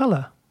favorite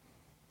color?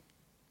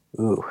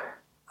 Ooh.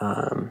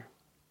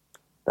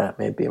 That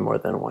may be more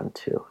than one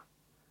too.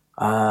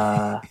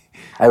 I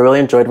really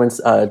enjoyed when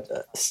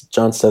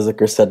John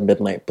Steziker said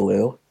midnight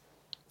blue.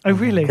 Oh,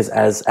 really? Because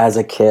as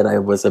a kid, I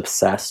was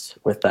obsessed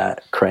with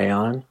that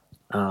crayon,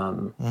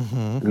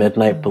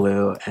 midnight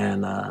blue,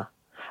 and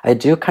I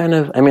do kind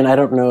of. I mean, I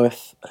don't know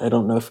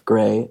if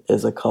gray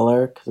is a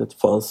color because it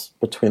falls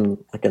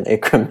between like an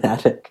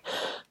achromatic,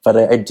 but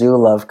I do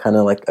love kind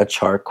of like a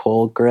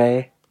charcoal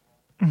gray.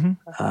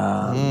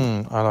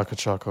 I like a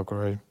charcoal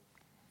grey.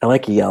 I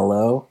like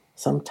yellow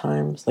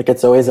sometimes. Like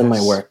it's always in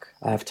my work.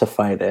 I have to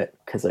fight it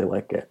because I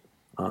like it.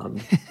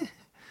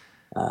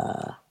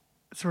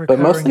 It's a But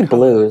mostly recurring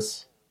colour.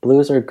 blues.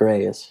 Blues or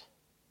grays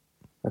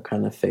are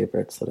kind of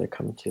favorites that I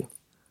come to.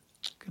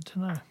 Good to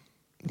know.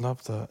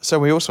 Love that. So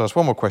we also asked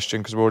one more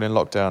question because we're all in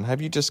lockdown.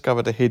 Have you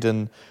discovered a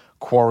hidden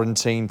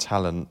quarantine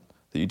talent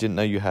that you didn't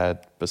know you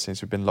had, but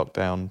since we've been locked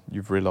down,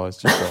 you've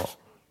realised you've got?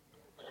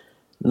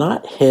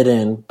 Not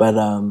hidden, but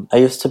I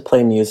used to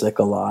play music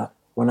a lot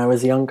when I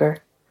was younger.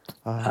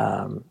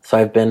 So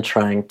I've been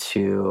trying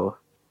to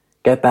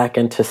get back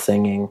into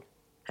singing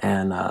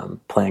and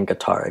playing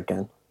guitar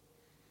again.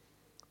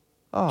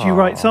 Do you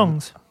write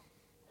songs?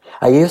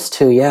 I used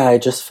to, yeah. I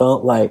just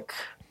felt like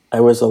I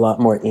was a lot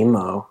more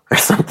emo or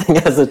something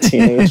as a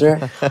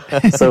teenager.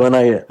 So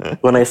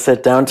when I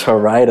sit down to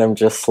write, I'm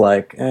just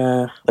like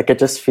it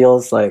just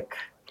feels like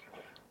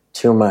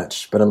too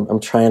much. But I'm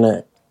trying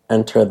to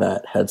enter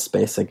that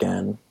headspace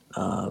again.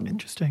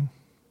 Interesting.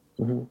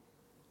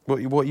 What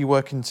are you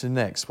working to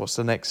next? What's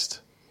the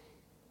next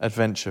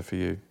adventure for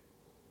you?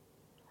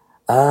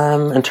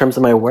 In terms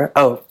of my work?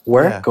 Oh,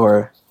 work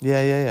or?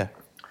 Yeah.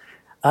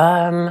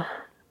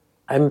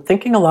 I'm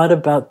thinking a lot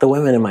about the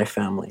women in my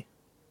family.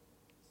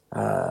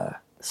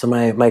 So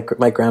my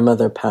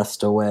grandmother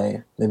passed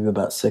away maybe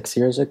about 6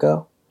 years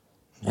ago,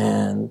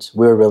 and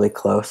we were really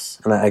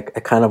close. And I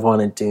kind of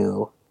want to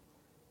do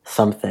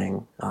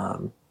something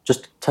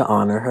just to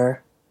honor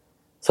her.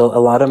 So a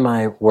lot of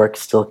my work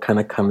still kind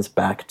of comes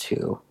back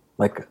to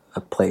like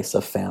a place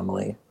of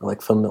family, or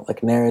like film,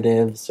 like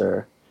narratives,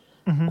 or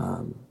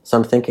so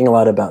I'm thinking a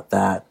lot about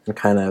that and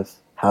kind of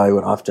how I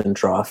would often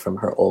draw from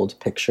her old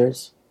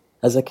pictures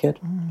as a kid.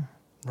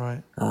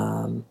 Right.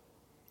 And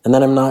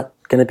then I'm not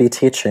going to be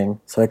teaching,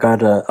 so I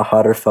got a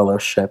Hodder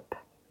Fellowship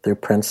through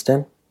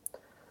Princeton.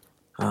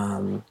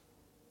 So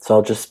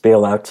I'll just be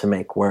allowed to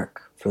make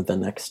work for the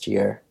next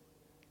year.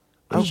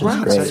 Which is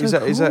great.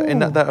 So is that in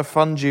that'll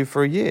fund you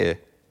for a year?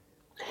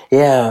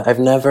 Yeah,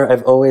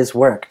 I've always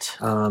worked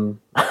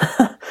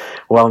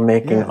while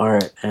making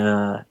art,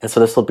 and so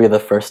this will be the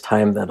first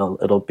time that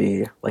it'll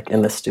be like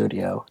in the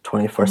studio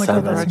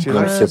 24/7. I'm super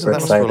That must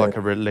excited. feel like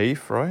a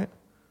relief, right?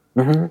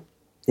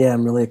 Yeah,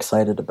 I'm really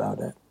excited about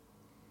it.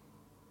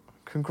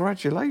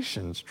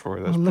 Congratulations,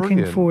 Troy. That's I'm looking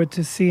brilliant. forward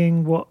to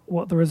seeing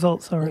what the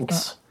results are of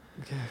Thanks.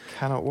 that Yeah,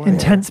 cannot wait.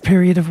 intense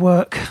period of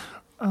work.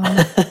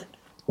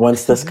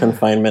 Once this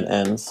confinement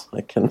ends,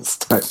 I can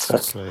start to.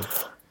 Exactly.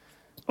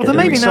 Although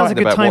You're maybe now's a excited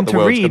good about time what the to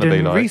world's read gonna be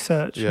and like.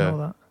 research Yeah. and all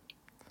that.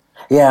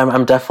 Yeah,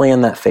 I'm definitely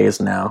in that phase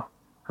now.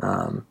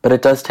 But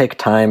it does take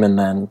time, and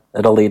then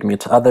it'll lead me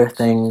to other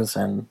things,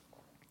 and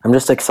I'm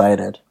just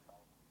excited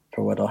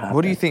for what'll happen.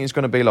 What do you think it's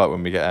going to be like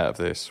when we get out of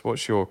this?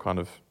 What's your kind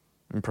of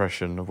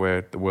impression of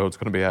where the world's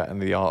going to be at in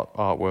the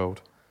art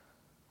world?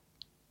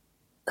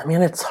 I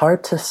mean, it's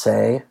hard to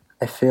say.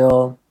 I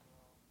think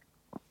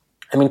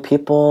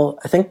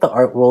the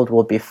art world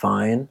will be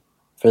fine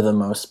for the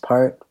most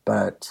part,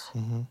 but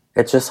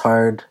it's just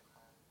hard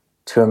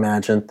to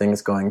imagine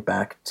things going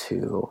back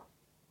to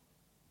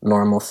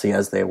normalcy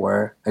as they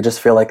were. I just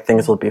feel like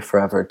things will be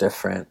forever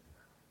different.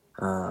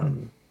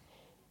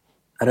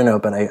 I don't know,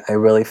 but I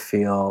really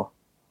feel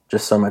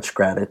just so much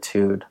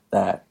gratitude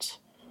that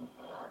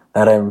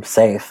I'm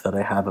safe, that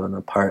I have an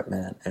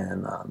apartment,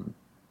 and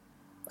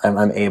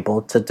I'm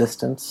able to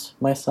distance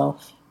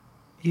myself.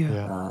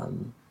 Yeah.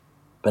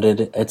 But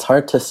it's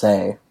hard to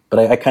say. But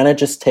I kind of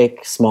just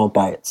take small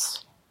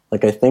bites.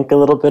 Like I think a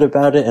little bit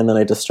about it, and then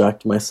I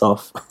distract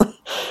myself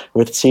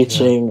with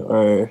teaching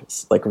or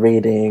like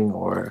reading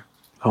or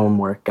home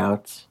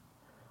workouts.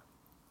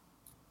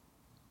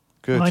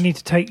 Good. I need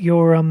to take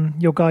your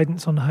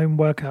guidance on home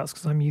workouts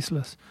because I'm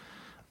useless.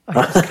 I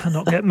just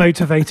cannot get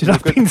motivated.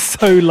 I've been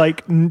so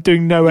like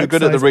doing no You're exercise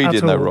good at the reading,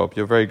 at though, all. Rob.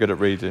 You're very good at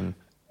reading.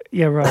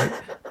 Yeah, right.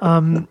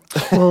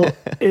 Well,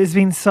 it has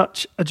been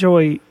such a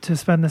joy to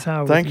spend this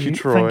hour Thank with you, you.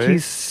 Troy. Thank you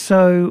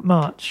so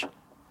much.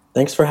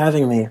 Thanks for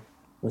having me. It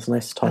was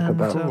nice to talk And,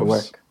 about the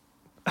work.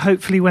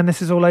 Hopefully, when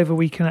this is all over,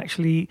 we can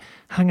actually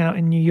hang out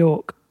in New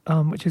York,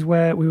 which is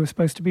where we were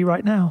supposed to be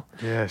right now.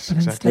 Yes, But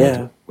exactly.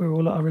 instead, we're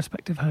all at our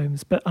respective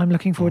homes. But I'm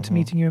looking forward to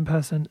meeting you in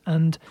person.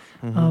 And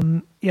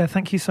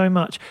thank you so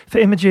much. For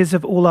images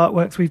of all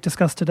artworks we've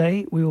discussed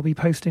today, we will be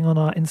posting on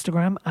our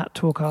Instagram at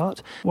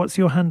TalkArt. What's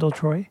your handle,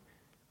 Troy?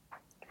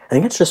 I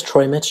think it's just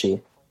Troy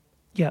Mitchie.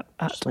 Yeah,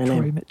 at my Troy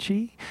name.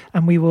 Mitchie.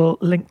 And we will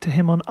link to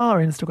him on our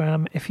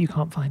Instagram if you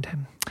can't find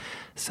him.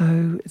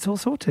 So it's all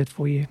sorted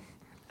for you.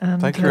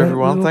 And, Thank you,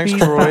 everyone. we will Thanks, be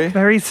Troy. back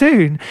very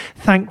soon.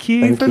 Thank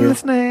you Thank for you.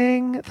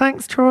 listening.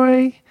 Thanks,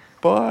 Troy.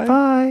 Bye.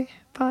 Bye.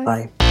 Bye.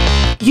 Bye.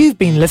 You've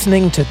been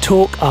listening to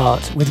Talk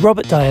Art with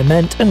Robert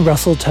Diament and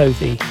Russell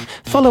Tovey.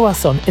 Follow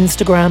us on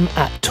Instagram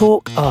at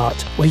Talk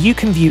Art, where you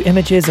can view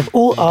images of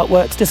all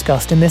artworks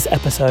discussed in this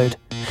episode.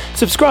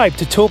 Subscribe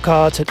to Talk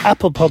Art at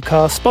Apple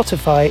Podcasts,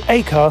 Spotify,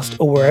 Acast,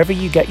 or wherever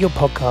you get your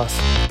podcasts.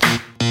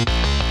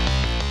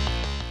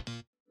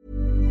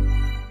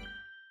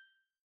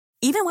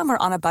 Even when we're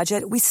on a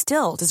budget, we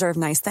still deserve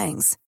nice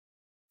things.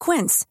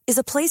 Quince is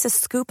a place to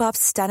scoop up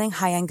stunning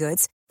high-end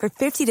goods for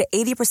 50 to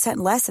 80%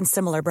 less than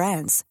similar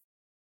brands.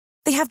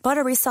 They have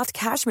buttery soft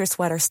cashmere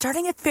sweaters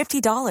starting at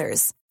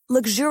 $50,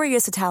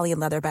 luxurious Italian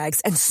leather bags,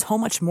 and so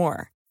much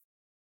more.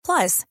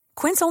 Plus,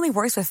 Quince only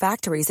works with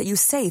factories that use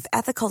safe,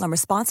 ethical, and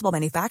responsible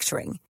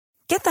manufacturing.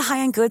 Get the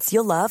high-end goods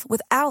you'll love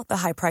without the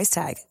high price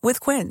tag with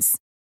Quince.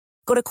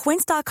 Go to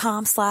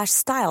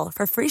quince.com/style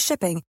for free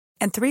shipping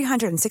and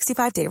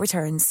 365-day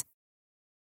returns.